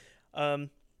awesome. To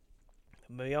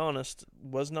be honest,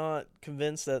 was not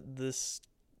convinced that this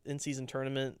in-season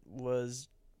tournament was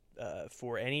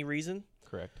for any reason.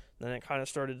 Correct. Then it kind of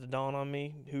started to dawn on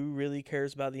me, who really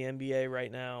cares about the NBA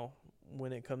right now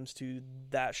when it comes to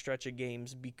that stretch of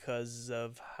games because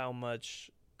of how much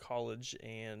college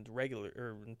and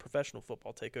professional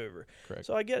football take over. Correct.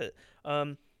 So I get it.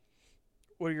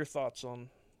 What are your thoughts on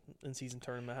in-season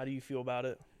tournament? How do you feel about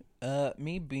it?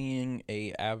 Me being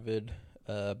a avid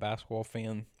basketball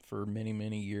fan for many,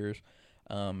 many years,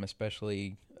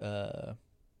 especially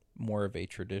more of a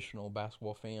traditional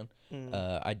basketball fan,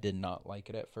 I did not like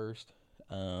it at first.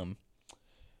 I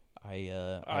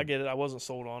get it. I wasn't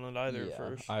sold on it either at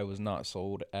first. I was not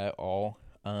sold at all.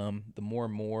 The more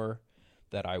and more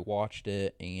that I watched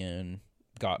it and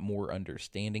got more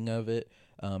understanding of it,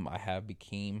 I have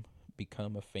become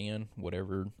a fan.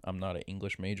 Whatever, I'm not an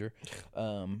English major.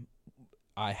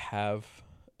 I have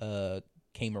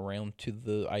came around to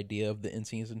the idea of the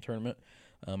in-season tournament.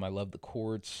 I love the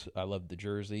courts. I love the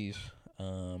jerseys.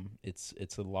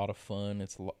 It's a lot of fun.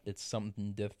 It's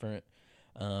something different.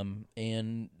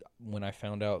 And when I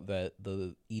found out that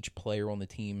each player on the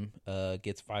team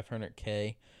gets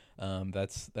 $500K,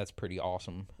 that's pretty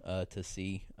awesome to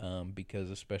see.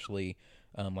 Because especially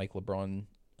like LeBron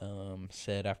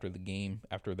said after the game,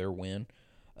 after their win,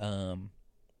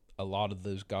 a lot of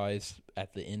those guys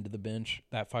at the end of the bench,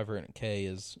 that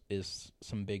 $500K is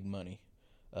some big money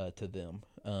to them.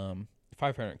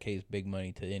 $500K is big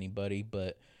money to anybody,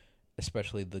 but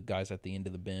especially the guys at the end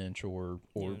of the bench or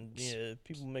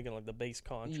people making like the base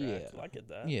contract. Yeah. I get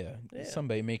that. Yeah,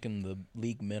 somebody making the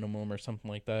league minimum or something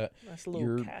like that. Nice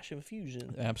little cash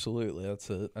infusion. Absolutely,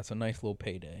 that's a nice little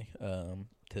payday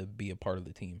to be a part of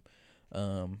the team.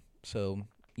 So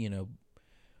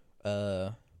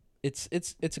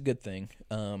it's a good thing.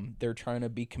 They're trying to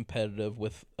be competitive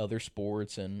with other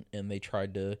sports, and they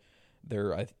tried to.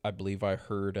 I believe I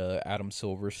heard Adam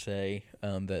Silver say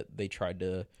that they tried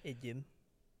to. Jim.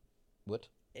 What?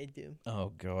 Jim.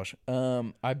 Oh gosh.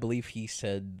 I believe he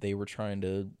said they were trying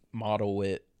to model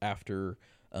it after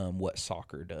what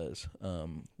soccer does.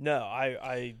 No,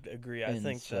 I agree. I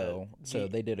think so. So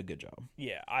they did a good job.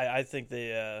 Yeah, I think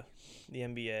the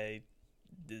NBA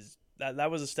is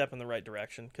that was a step in the right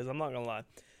direction, because I'm not gonna lie,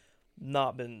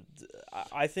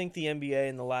 I think the NBA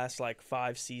in the last like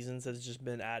 5 seasons has just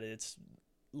been at its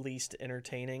least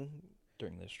entertaining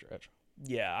during this stretch.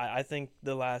 Yeah, I think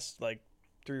the last like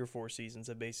 3 or 4 seasons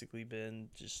have basically been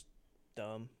just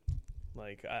dumb.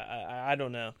 Like I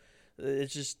don't know.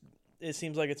 It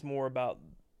seems like it's more about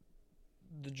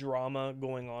the drama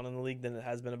going on in the league than it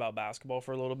has been about basketball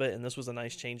for a little bit, and this was a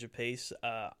nice change of pace.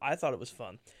 I thought it was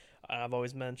fun. I've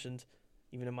always mentioned,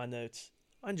 even in my notes,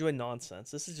 I enjoy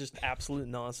nonsense. This is just absolute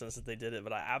nonsense that they did it,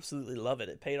 but I absolutely love it.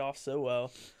 It paid off so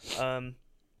well.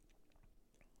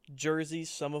 Jerseys,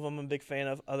 some of them I'm a big fan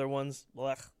of. Other ones,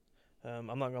 blech. I'm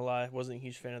not going to lie, wasn't a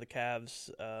huge fan of the Cavs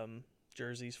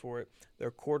jerseys for it.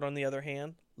 Their court, on the other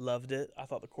hand, loved it. I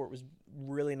thought the court was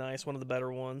really nice, one of the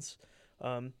better ones,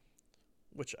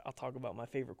 which I'll talk about my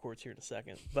favorite courts here in a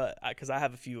second, but because I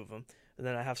have a few of them, and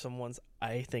then I have some ones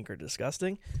I think are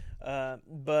disgusting.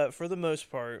 But for the most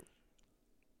part,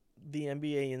 the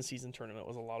NBA in-season tournament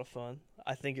was a lot of fun.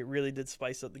 I think it really did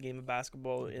spice up the game of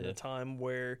basketball in a time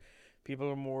where people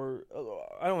are more,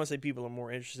 I don't want to say people are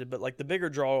more interested, but like the bigger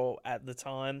draw at the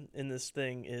time in this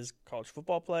thing is college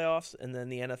football playoffs, and then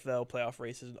the NFL playoff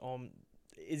races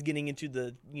is getting into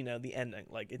the ending.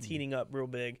 Like it's heating up real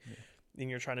big,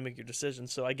 and you're trying to make your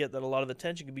decisions. So I get that a lot of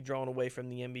attention can be drawn away from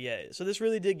the NBA. So this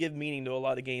really did give meaning to a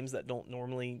lot of games that don't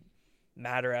normally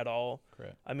matter at all.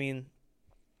 Correct. I mean,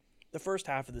 the first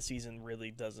half of the season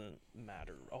really doesn't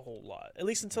matter a whole lot, at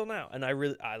least until now. And I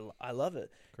love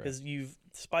it because you've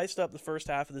spiced up the first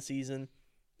half of the season,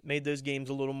 made those games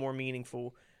a little more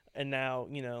meaningful, and now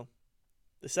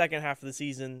the second half of the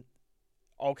season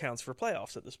all counts for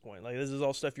playoffs at this point. Like, this is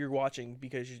all stuff you're watching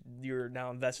because you're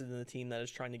now invested in the team that is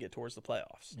trying to get towards the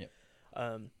playoffs. Yeah.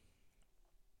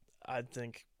 I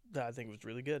think it was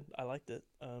really good. I liked it.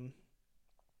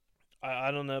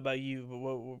 I don't know about you, but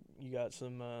what you got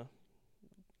some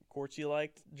courts you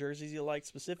liked, jerseys you liked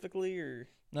specifically, or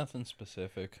nothing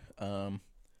specific? I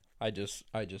just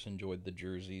enjoyed the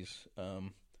jerseys.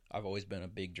 I've always been a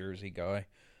big jersey guy,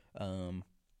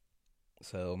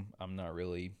 so I'm not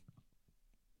really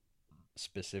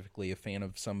specifically a fan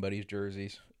of somebody's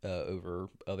jerseys over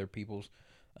other people's.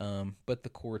 But the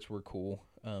courts were cool.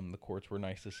 The courts were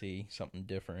nice to see, something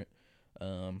different.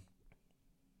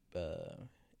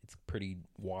 It's pretty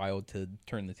wild to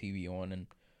turn the TV on and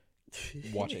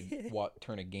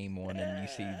turn a game on, and you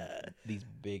see these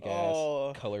big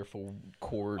ass colorful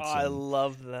courts. I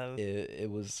love them. It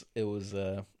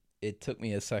took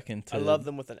me a second to. I love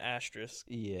them with an asterisk.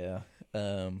 Yeah.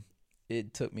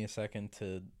 It took me a second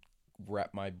to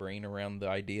wrap my brain around the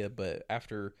idea, but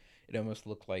after, it almost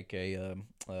looked like a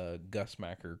Gus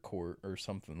Macker court or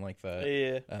something like that.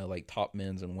 Yeah. Like top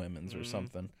men's and women's or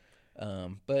something.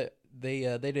 But they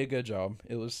did a good job.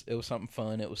 It was something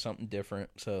fun. It was something different.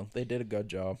 So they did a good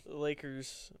job. The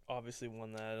Lakers obviously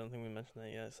won that. I don't think we mentioned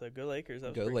that yet. So go Lakers. That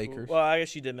was go Cool. Lakers. Well, I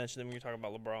guess you did mention them when you were talking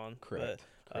about LeBron. Correct.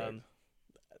 But,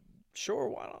 sure,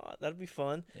 why not? That'd be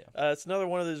fun. Yeah. It's another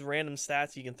one of those random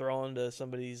stats you can throw onto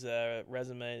somebody's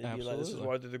resume and be like, this is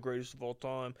why they're the greatest of all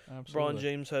time. Absolutely. LeBron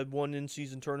James had 1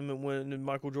 in-season tournament win, and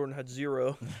Michael Jordan had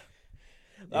 0.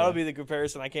 That'll be the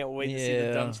comparison. I can't wait to see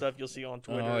the dumb stuff you'll see on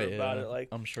Twitter about it. Like,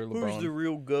 I'm sure LeBron, who's the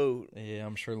real GOAT? Yeah,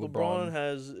 I'm sure LeBron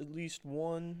has at least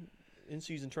 1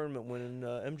 in-season tournament win, and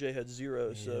MJ had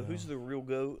 0. So who's the real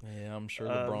GOAT? Yeah, I'm sure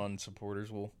LeBron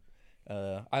supporters will.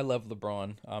 I love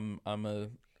LeBron.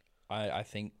 I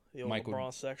think the old Michael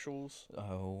LeBron sexuals.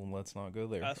 Oh, let's not go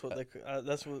there. That's what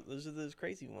those are those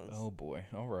crazy ones. Oh boy!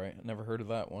 All right, never heard of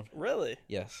that one. Really?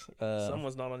 Yes.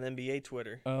 Someone's not on NBA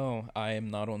Twitter. Oh, I am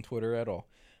not on Twitter at all.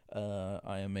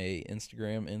 I am a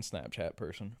Instagram and Snapchat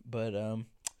person, but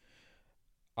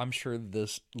I'm sure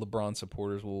this LeBron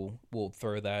supporters will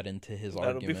throw that into his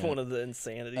argument. That'll be one of the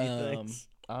insanity things.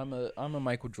 I'm a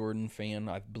Michael Jordan fan.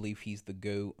 I believe he's the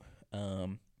GOAT.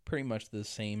 pretty much the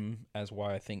same as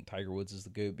why I think Tiger Woods is the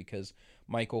GOAT, because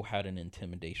Michael had an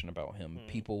intimidation about him.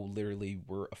 People literally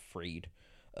were afraid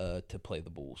to play the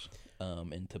Bulls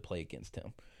and to play against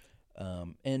him.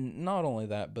 And not only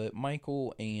that, but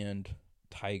Michael and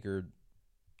Tiger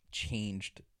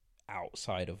changed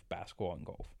outside of basketball and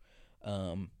golf.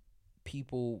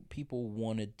 People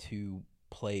wanted to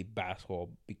play basketball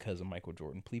because of Michael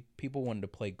Jordan. People wanted to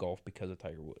play golf because of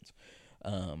Tiger Woods.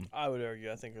 I would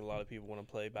argue, I think a lot of people want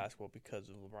to play basketball because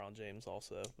of LeBron James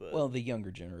also. But well, the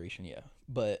younger generation, yeah.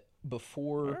 But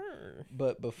before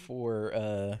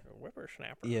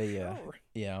whippersnapper.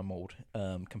 Yeah, I'm old,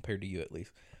 compared to you at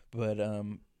least. But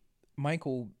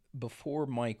before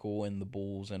Michael and the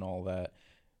Bulls and all that,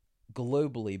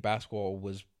 globally, basketball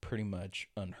was pretty much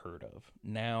unheard of.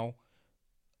 Now,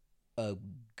 a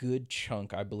good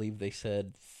chunk, I believe they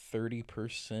said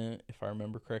 30%, if I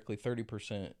remember correctly,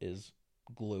 30% is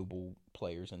global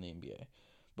players in the NBA.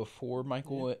 Before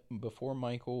Michael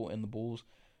and the Bulls,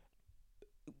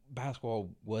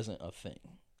 basketball wasn't a thing.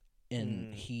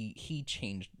 And he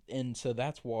changed. And so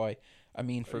that's why, I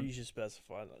mean, or you should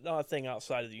specify. Not a thing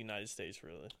outside of the United States,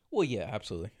 really. Well, yeah,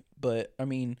 absolutely. But, I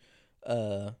mean,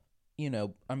 for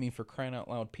crying out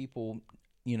loud, people,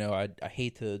 I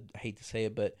hate to say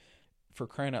it, but for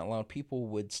crying out loud, people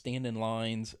would stand in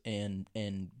lines and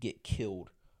get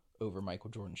killed over Michael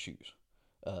Jordan's shoes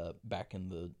back in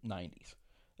the 90s,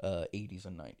 80s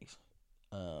and 90s.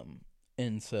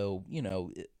 And so,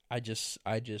 I just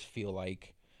feel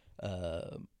like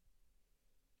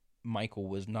Michael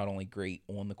was not only great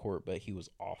on the court, but he was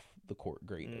off the court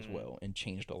great as well, and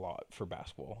changed a lot for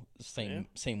basketball.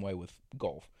 Same way with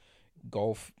golf.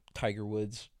 Golf, Tiger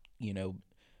Woods,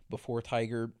 before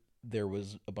Tiger, there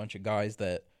was a bunch of guys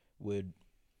that would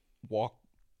walk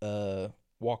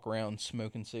around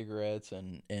smoking cigarettes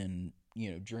and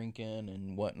drinking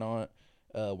and whatnot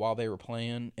while they were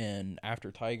playing. And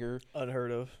after Tiger,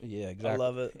 unheard of. Yeah, exactly. I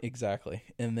love it. Exactly.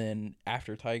 And then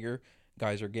after Tiger,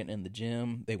 guys are getting in the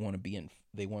gym. They want to be in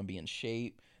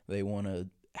shape. They want to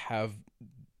have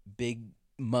big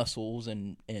muscles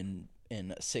and a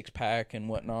six pack and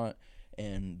whatnot.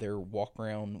 And they're walk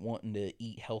around wanting to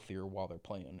eat healthier while they're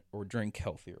playing, or drink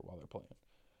healthier while they're playing,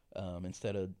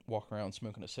 instead of walk around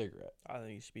smoking a cigarette. I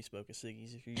think you should be smoking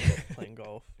ciggies if you're playing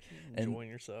golf, enjoying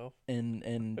yourself.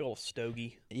 And big old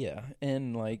stogie. Yeah,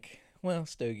 and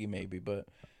stogie maybe, but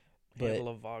handle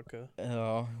of vodka.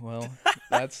 Oh well,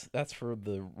 that's for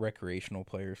the recreational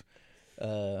players.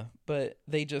 But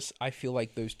I feel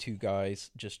like those two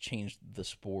guys just changed the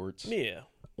sports. Yeah.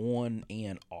 On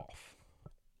and off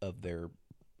of their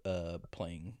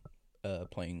playing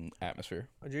atmosphere.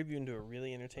 I drove you into a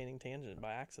really entertaining tangent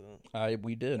by accident.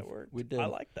 We did. That worked. We did. I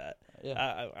like that.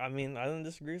 Yeah. I mean, I don't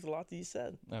disagree with a lot that you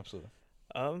said. Absolutely.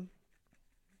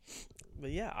 But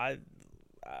yeah, I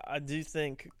do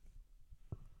think.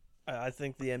 I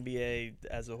think the NBA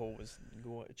as a whole was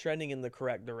trending in the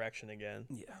correct direction again.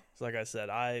 Yeah. So like I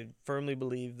said, I firmly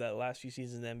believe that last few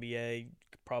seasons in the NBA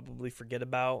could probably forget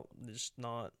about, just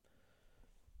not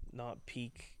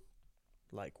peak,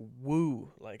 like, woo.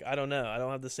 Like, I don't know. I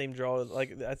don't have the same draw.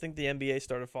 Like, I think the NBA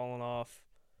started falling off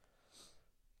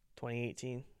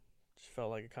 2018. Just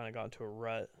felt like it kind of got into a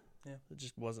rut. Yeah. It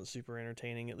just wasn't super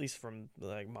entertaining, at least from,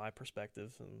 like, my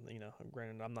perspective. And,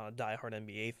 granted, I'm not a diehard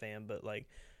NBA fan, but, like,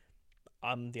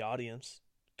 I'm the audience.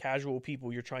 Casual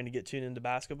people, you're trying to get tuned into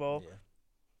basketball. Yeah.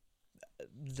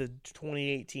 The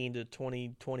 2018 to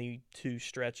 2022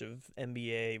 stretch of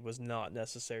NBA was not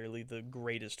necessarily the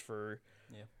greatest for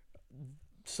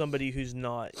somebody who's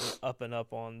not up and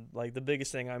up on, like, the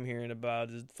biggest thing I'm hearing about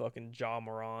is fucking Ja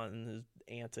Morant and his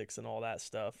antics and all that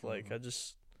stuff. Like,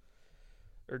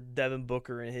 or Devin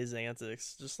Booker and his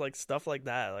antics, just like stuff like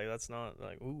that. Like, that's not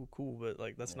like, ooh, cool, but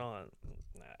like that's not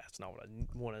what I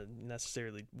want to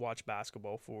necessarily watch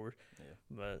basketball for. Yeah.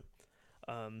 But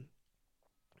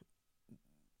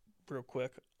real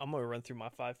quick, I'm gonna run through my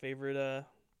 5 favorite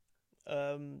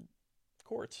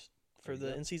courts for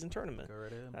the in-season tournament. Go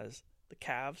right ahead. As the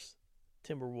Cavs,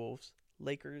 Timberwolves,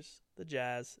 Lakers, the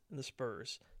Jazz, and the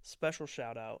Spurs. Special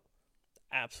shout out,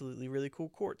 absolutely really cool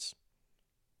courts.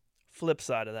 Flip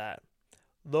side of that,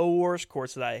 the worst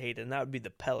courts that I hated, and that would be the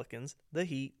Pelicans, the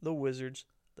Heat, the Wizards,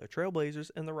 the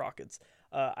Trailblazers, and the Rockets.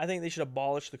 I think they should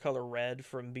abolish the color red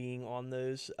from being on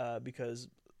those because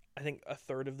I think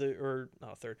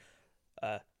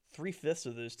 3/5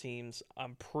 of those teams,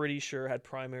 I'm pretty sure, had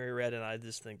primary red, and I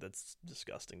just think that's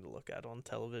disgusting to look at on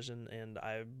television. And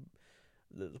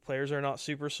the players are not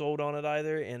super sold on it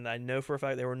either, and I know for a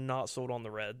fact they were not sold on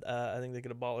the red. I think they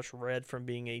could abolish red from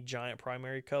being a giant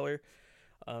primary color.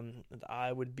 And I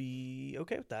would be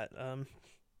okay with that.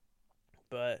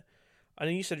 But I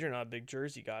know you said you're not a big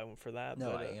jersey guy for that.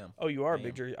 No, but, I am. Oh, you are I a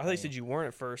big am. jersey. I thought you said you weren't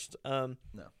at first. No.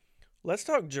 Let's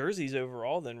talk jerseys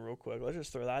overall then, real quick. Let's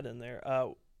just throw that in there.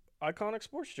 Iconic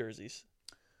sports jerseys.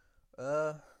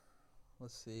 Let's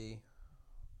see.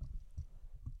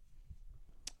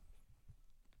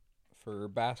 For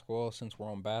basketball, since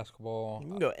we're on basketball, You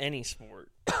can go any sport.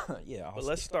 yeah. But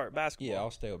let's start basketball. Yeah, I'll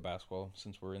stay with basketball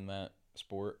since we're in that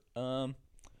sport. I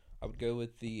would go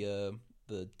with the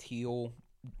teal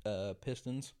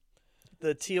Pistons.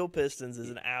 The teal Pistons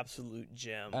is an absolute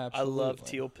gem. Absolutely. I love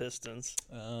teal Pistons.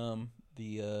 The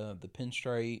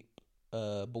pinstripe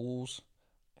Bulls.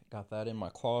 Got that in my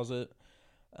closet.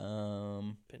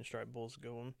 Pinstripe Bulls,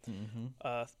 good one.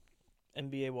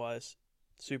 NBA wise,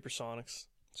 Supersonics.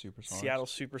 Seattle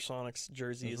Supersonics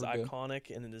jersey is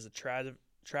iconic, and it is a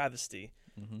travesty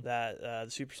that the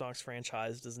Supersonics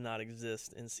franchise does not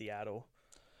exist in Seattle.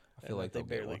 I feel like they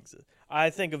barely exist. I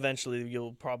think eventually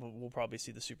we'll probably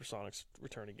see the Supersonics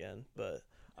return again, but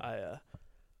I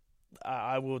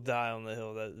will die on the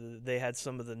hill that they had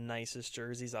some of the nicest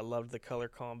jerseys. I loved the color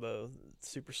combo.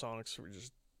 Supersonics were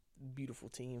just a beautiful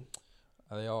team.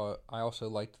 I also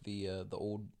liked the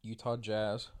old Utah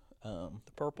Jazz. The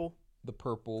purple. The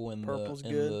purple and Purple's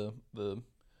the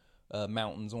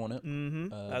mountains on it.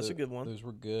 That's a good one. Those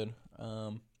were good.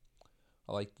 I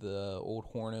like the old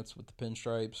Hornets with the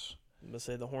pinstripes. I'm gonna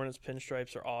say the Hornets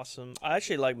pinstripes are awesome. I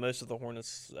actually like most of the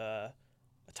Hornets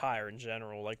attire in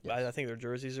general. Like Yes. I think their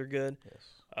jerseys are good.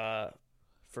 Yes.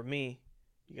 For me,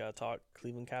 you gotta talk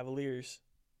Cleveland Cavaliers.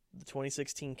 The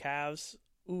 2016 Cavs.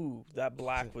 Ooh, that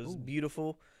black was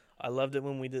beautiful. I loved it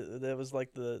when we did. That was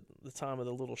like the time of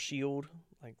the little shield.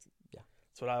 Like, yeah,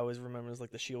 that's what I always remember is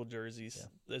like the shield jerseys. Yeah.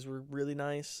 Those were really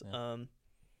nice. Yeah.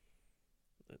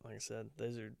 Like I said,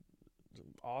 those are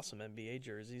awesome NBA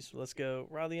jerseys. Let's go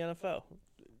around the NFL.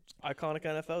 Iconic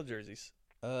NFL jerseys.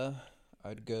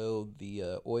 I'd go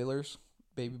the Oilers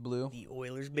baby blue. The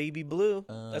Oilers baby blue.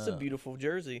 That's a beautiful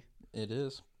jersey. It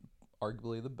is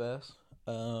arguably the best.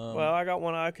 Well, I got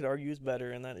one I could argue is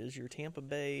better, and that is your Tampa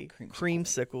Bay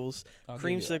Creamsicles.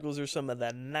 Creamsicles are some of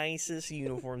the nicest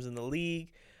uniforms in the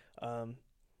league.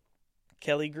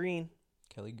 Kelly Green.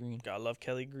 Gotta love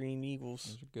Kelly Green Eagles.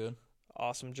 Those are good.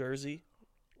 Awesome jersey.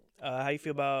 How you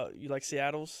feel about you like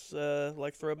Seattle's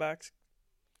like throwbacks?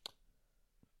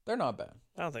 They're not bad.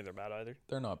 I don't think they're bad either.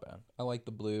 They're not bad. I like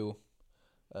the blue,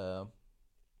 the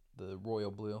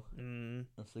royal blue.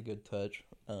 That's a good touch.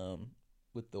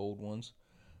 With the old ones.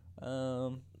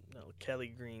 No, Kelly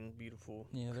Green, beautiful.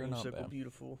 Yeah, they're not bad.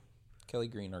 Beautiful. Kelly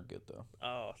Green are good though.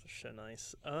 Oh, they're so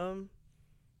nice. Trying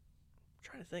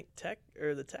to think.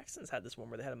 The Texans had this one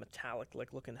where they had a metallic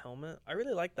like looking helmet. I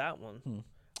really like that one.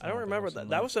 I don't remember that.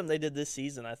 That was something they did this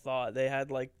season. I thought they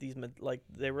had like these like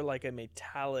they were like a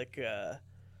metallic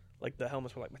like the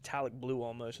helmets were like metallic blue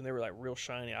almost, and they were like real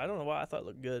shiny. I don't know why I thought it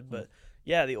looked good, but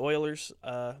yeah, the Oilers,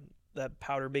 that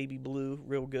powder baby blue,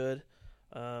 real good.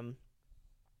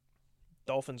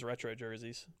 Dolphins retro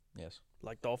jerseys. Yes.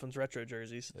 Like Dolphins retro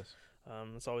jerseys. Yes.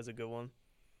 That's always a good one. I'm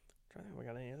trying to think if we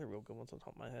got any other real good ones on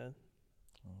top of my head.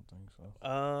 I don't think so.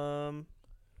 I'm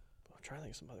trying to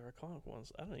think of some other iconic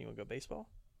ones. I don't even go baseball.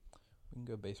 We can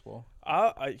go baseball.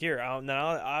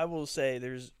 I will say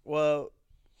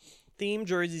theme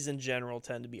jerseys in general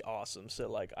tend to be awesome. So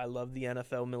like I love the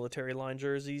NFL military line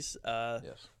jerseys.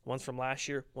 Yes. One's from last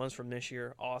year, one's from this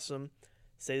year. Awesome.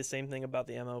 Say the same thing about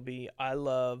the MLB. I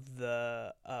love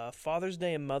the Father's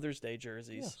Day and Mother's Day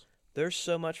jerseys. Yes. They're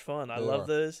so much fun. I love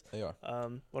those. They are.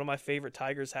 One of my favorite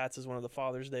Tigers hats is one of the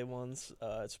Father's Day ones.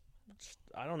 It's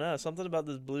I don't know, something about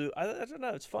this blue. I don't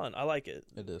know. It's fun. I like it.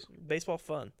 It is. Baseball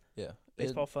fun. Yeah.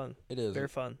 Baseball fun. It is. Very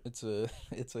fun. It's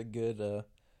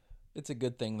a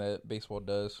good thing that baseball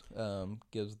does.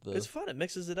 Gives the. It's fun. It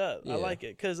mixes it up. Yeah. I like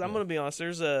it because I'm gonna be honest.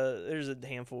 There's a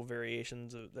handful of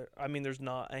variations of. There's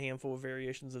not a handful of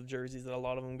variations of jerseys that a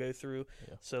lot of them go through.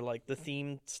 Yeah. So like the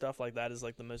theme stuff like that is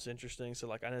like the most interesting. So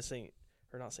like I know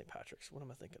not St. Patrick's. What am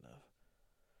I thinking of?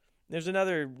 There's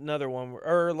another one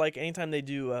or like anytime they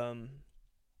do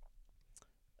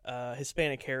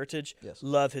Hispanic heritage. Yes.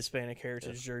 Love Hispanic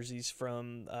heritage jerseys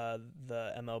from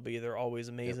the MLB. They're always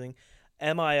amazing.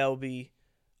 Yep. MILB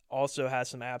also has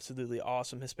some absolutely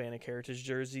awesome Hispanic heritage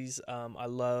jerseys. I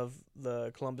love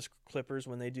the Columbus Clippers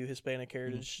when they do Hispanic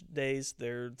heritage days.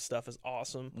 Their stuff is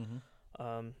awesome.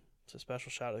 So special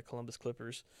shout out to Columbus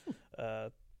Clippers. So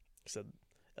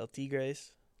El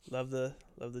Tigres, love the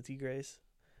Tigres.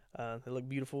 They look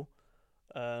beautiful.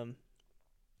 Then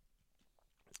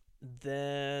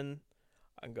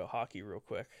I can go hockey real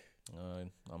quick.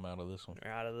 I'm out of this one.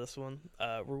 We're out of this one.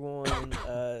 We're going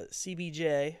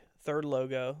CBJ, third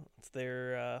logo. It's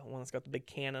their one that's got the big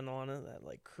cannon on it, that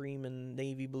like cream and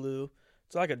navy blue.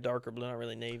 It's like a darker blue, not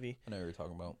really navy. I know what you're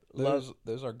talking about. Love-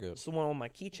 Those are good. It's the one on my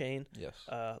keychain. Yes.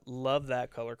 Love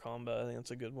that color combo. I think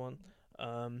it's a good one.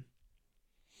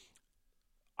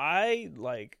 I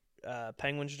like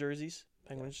Penguins jerseys.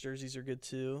 Penguins jerseys are good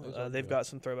too. They've got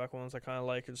some throwback ones I kind of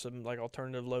like, and some like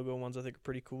alternative logo ones I think are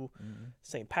pretty cool. Mm-hmm.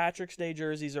 St. Patrick's Day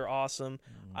jerseys are awesome.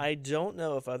 Mm-hmm. I don't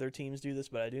know if other teams do this,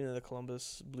 but I do know the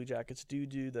Columbus Blue Jackets do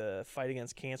the Fight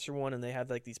Against Cancer one, and they have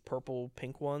like these purple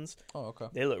pink ones. Oh, okay.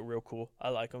 They look real cool. I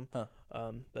like them. Huh.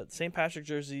 But St. Patrick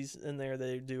jerseys in there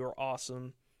they do are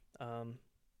awesome.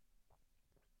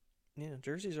 Yeah,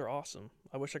 jerseys are awesome.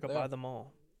 I wish I could buy them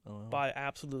all. Buy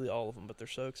absolutely all of them, but they're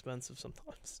so expensive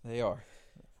sometimes. They are.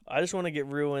 I just want to get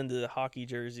real into hockey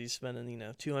jerseys, spending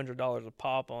 $200 a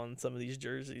pop on some of these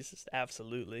jerseys. Just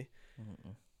absolutely.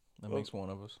 That makes one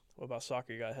of us. What about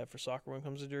soccer? You got a head for soccer when it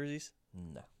comes to jerseys?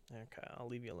 No. Okay, I'll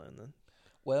leave you alone then.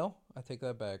 Well, I take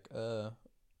that back.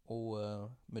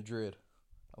 Madrid.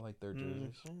 I like their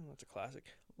jerseys. That's a classic.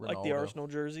 Ronaldo. Like the Arsenal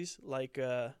jerseys. I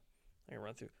can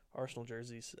run through Arsenal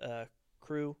jerseys.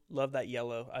 Crew, love that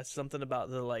yellow. Something about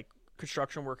the like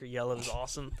construction worker yellow is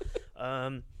awesome.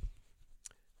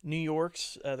 New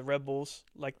York's the Red Bulls,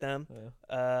 like them.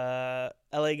 Yeah.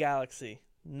 LA Galaxy,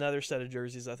 another set of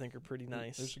jerseys I think are pretty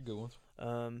nice. There's some good ones.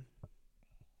 I'm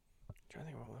trying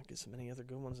to think if I want to get so many other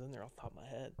good ones in there off the top of my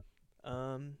head.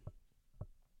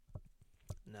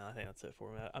 No, I think that's it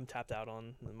for me. I'm tapped out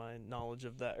on my knowledge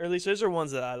of that. Or at least those are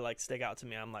ones that I like stick out to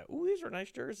me. I'm like, ooh, these are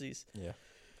nice jerseys. Yeah.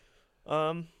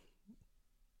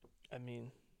 I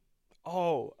mean,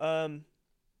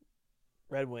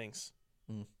 Red Wings.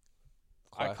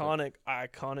 Classic.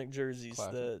 Iconic jerseys.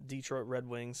 Classic. The Detroit Red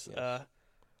Wings. Yes.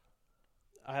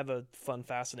 I have a fun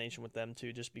fascination with them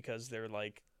too, just because they're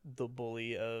like the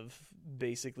bully of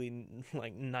basically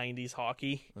like 90s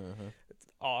hockey. It's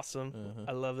awesome.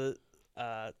 I love it.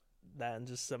 That and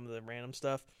just some of the random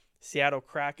stuff. Seattle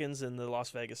Krakens and the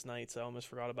Las Vegas Knights. I almost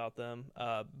forgot about them.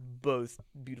 Both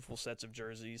beautiful sets of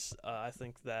jerseys. I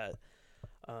think they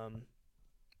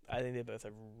both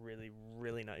have really,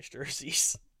 really nice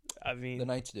jerseys. I mean, the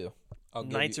Knights do.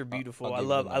 Knights are beautiful. I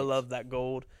Knights. love that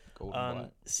gold. Gold and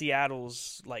black.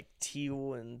 Seattle's like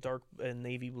teal and dark and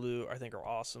navy blue. I think are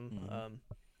awesome.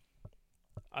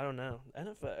 I don't know.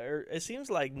 NFL. It seems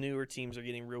like newer teams are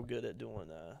getting real good at doing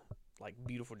like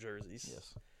beautiful jerseys.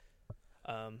 Yes.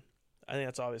 I think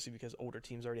that's obviously because older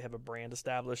teams already have a brand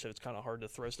established, so it's kind of hard to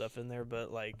throw stuff in there.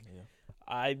 But like,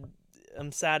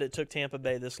 I'm sad it took Tampa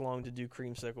Bay this long to do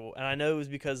creamsicle, and I know it was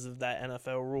because of that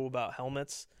NFL rule about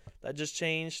helmets that just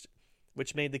changed,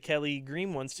 which made the Kelly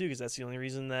Green ones too, because that's the only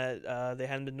reason that they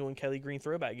hadn't been doing Kelly Green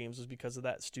throwback games was because of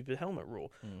that stupid helmet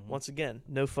rule. Once again,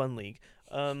 no fun league.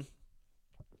 I'm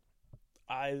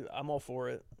all for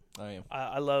it. I am.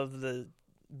 I love the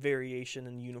variation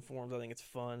in uniforms. I think it's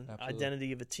fun. Absolutely.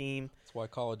 Identity of a team. That's why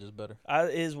college is better.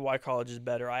 Is why college is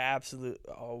better.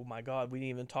 Oh my God, we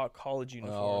didn't even talk college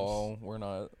uniforms. Oh, we're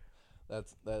not.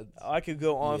 That's. I could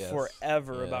go on Yes,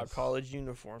 forever about yes. college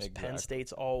uniforms. Exactly. Penn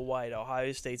State's all white.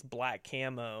 Ohio State's black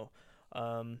camo.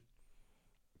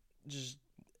 Just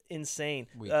insane.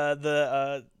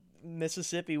 The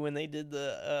Mississippi, when they did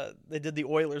the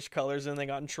Oilers colors and they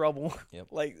got in trouble. Yep.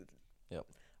 Yep.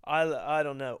 I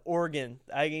don't know. Oregon.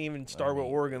 I can even start with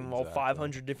Oregon. All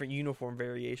 500 different uniform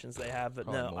variations they have. But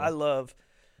no,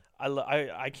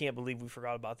 I can't believe we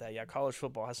forgot about that. Yeah, college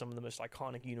football has some of the most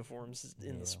iconic uniforms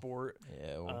in the sport.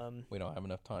 Yeah, well, we don't have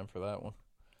enough time for that one.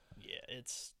 Yeah,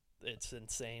 it's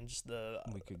insane. Just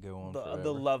we could go on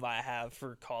the love I have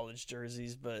for college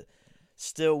jerseys, but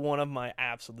still one of my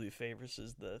absolute favorites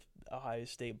is the Ohio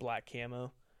State black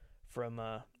camo from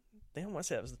I want to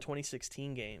say that was the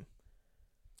 2016 game.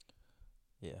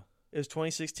 Yeah. It was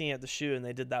 2016 at the shoe, and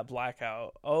they did that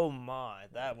blackout. Oh my,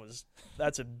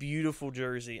 that's a beautiful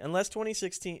jersey. Unless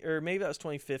 2016 or maybe that was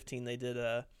 2015, they did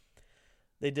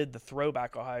the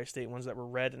throwback Ohio State ones that were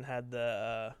red and had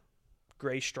the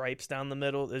gray stripes down the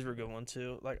middle. Those were a good one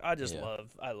too. Like I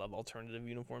love alternative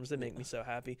uniforms. They make me so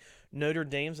happy. Notre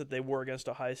Dame's that they wore against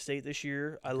Ohio State this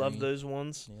year. I love those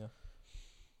ones. Yeah.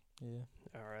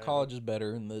 All right. College is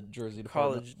better in the jersey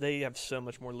department. College, they have so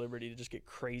much more liberty to just get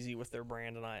crazy with their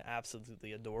brand, and I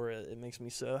absolutely adore it. It makes me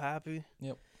so happy.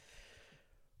 Yep.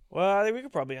 Well, I think we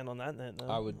could probably end on that then.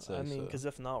 I would say so. I mean, because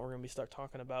if not, we're going to be stuck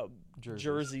talking about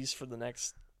jerseys for the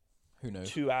next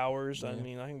 2 hours. Yeah. I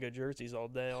mean, I can go jerseys all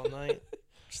day, all night.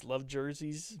 Just love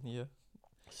jerseys. Yeah.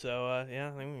 So, I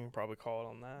think we can probably call it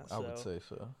on that. I would say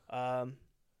so.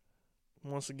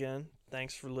 Once again,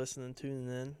 thanks for listening, tuning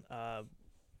in.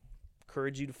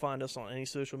 encourage you to find us on any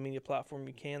social media platform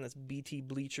you can. That's BT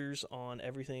Bleachers on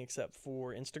everything except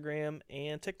for Instagram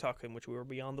and TikTok, in which we are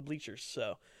Beyond the Bleachers.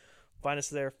 So find us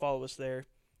there, follow us there.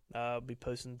 I'll be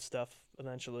posting stuff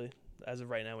eventually. As of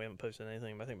right now, we haven't posted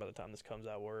anything, but I think by the time this comes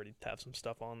out, we'll already have some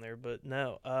stuff on there. But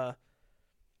no,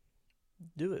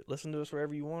 do it. Listen to us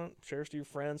wherever you want. Share us to your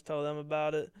friends. Tell them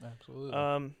about it.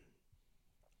 Absolutely.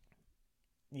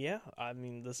 Yeah, I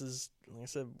mean, this is, like I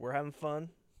said, we're having fun.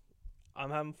 I'm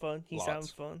having fun. He's having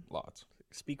fun. Lots.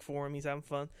 Speak for him. He's having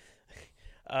fun.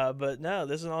 But no,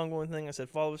 this is an ongoing thing. I said,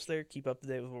 follow us there. Keep up to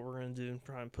date with what we're going to do and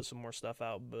try and put some more stuff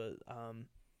out. But,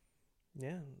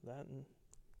 yeah,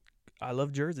 I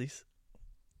love jerseys.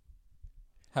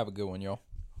 Have a good one, y'all.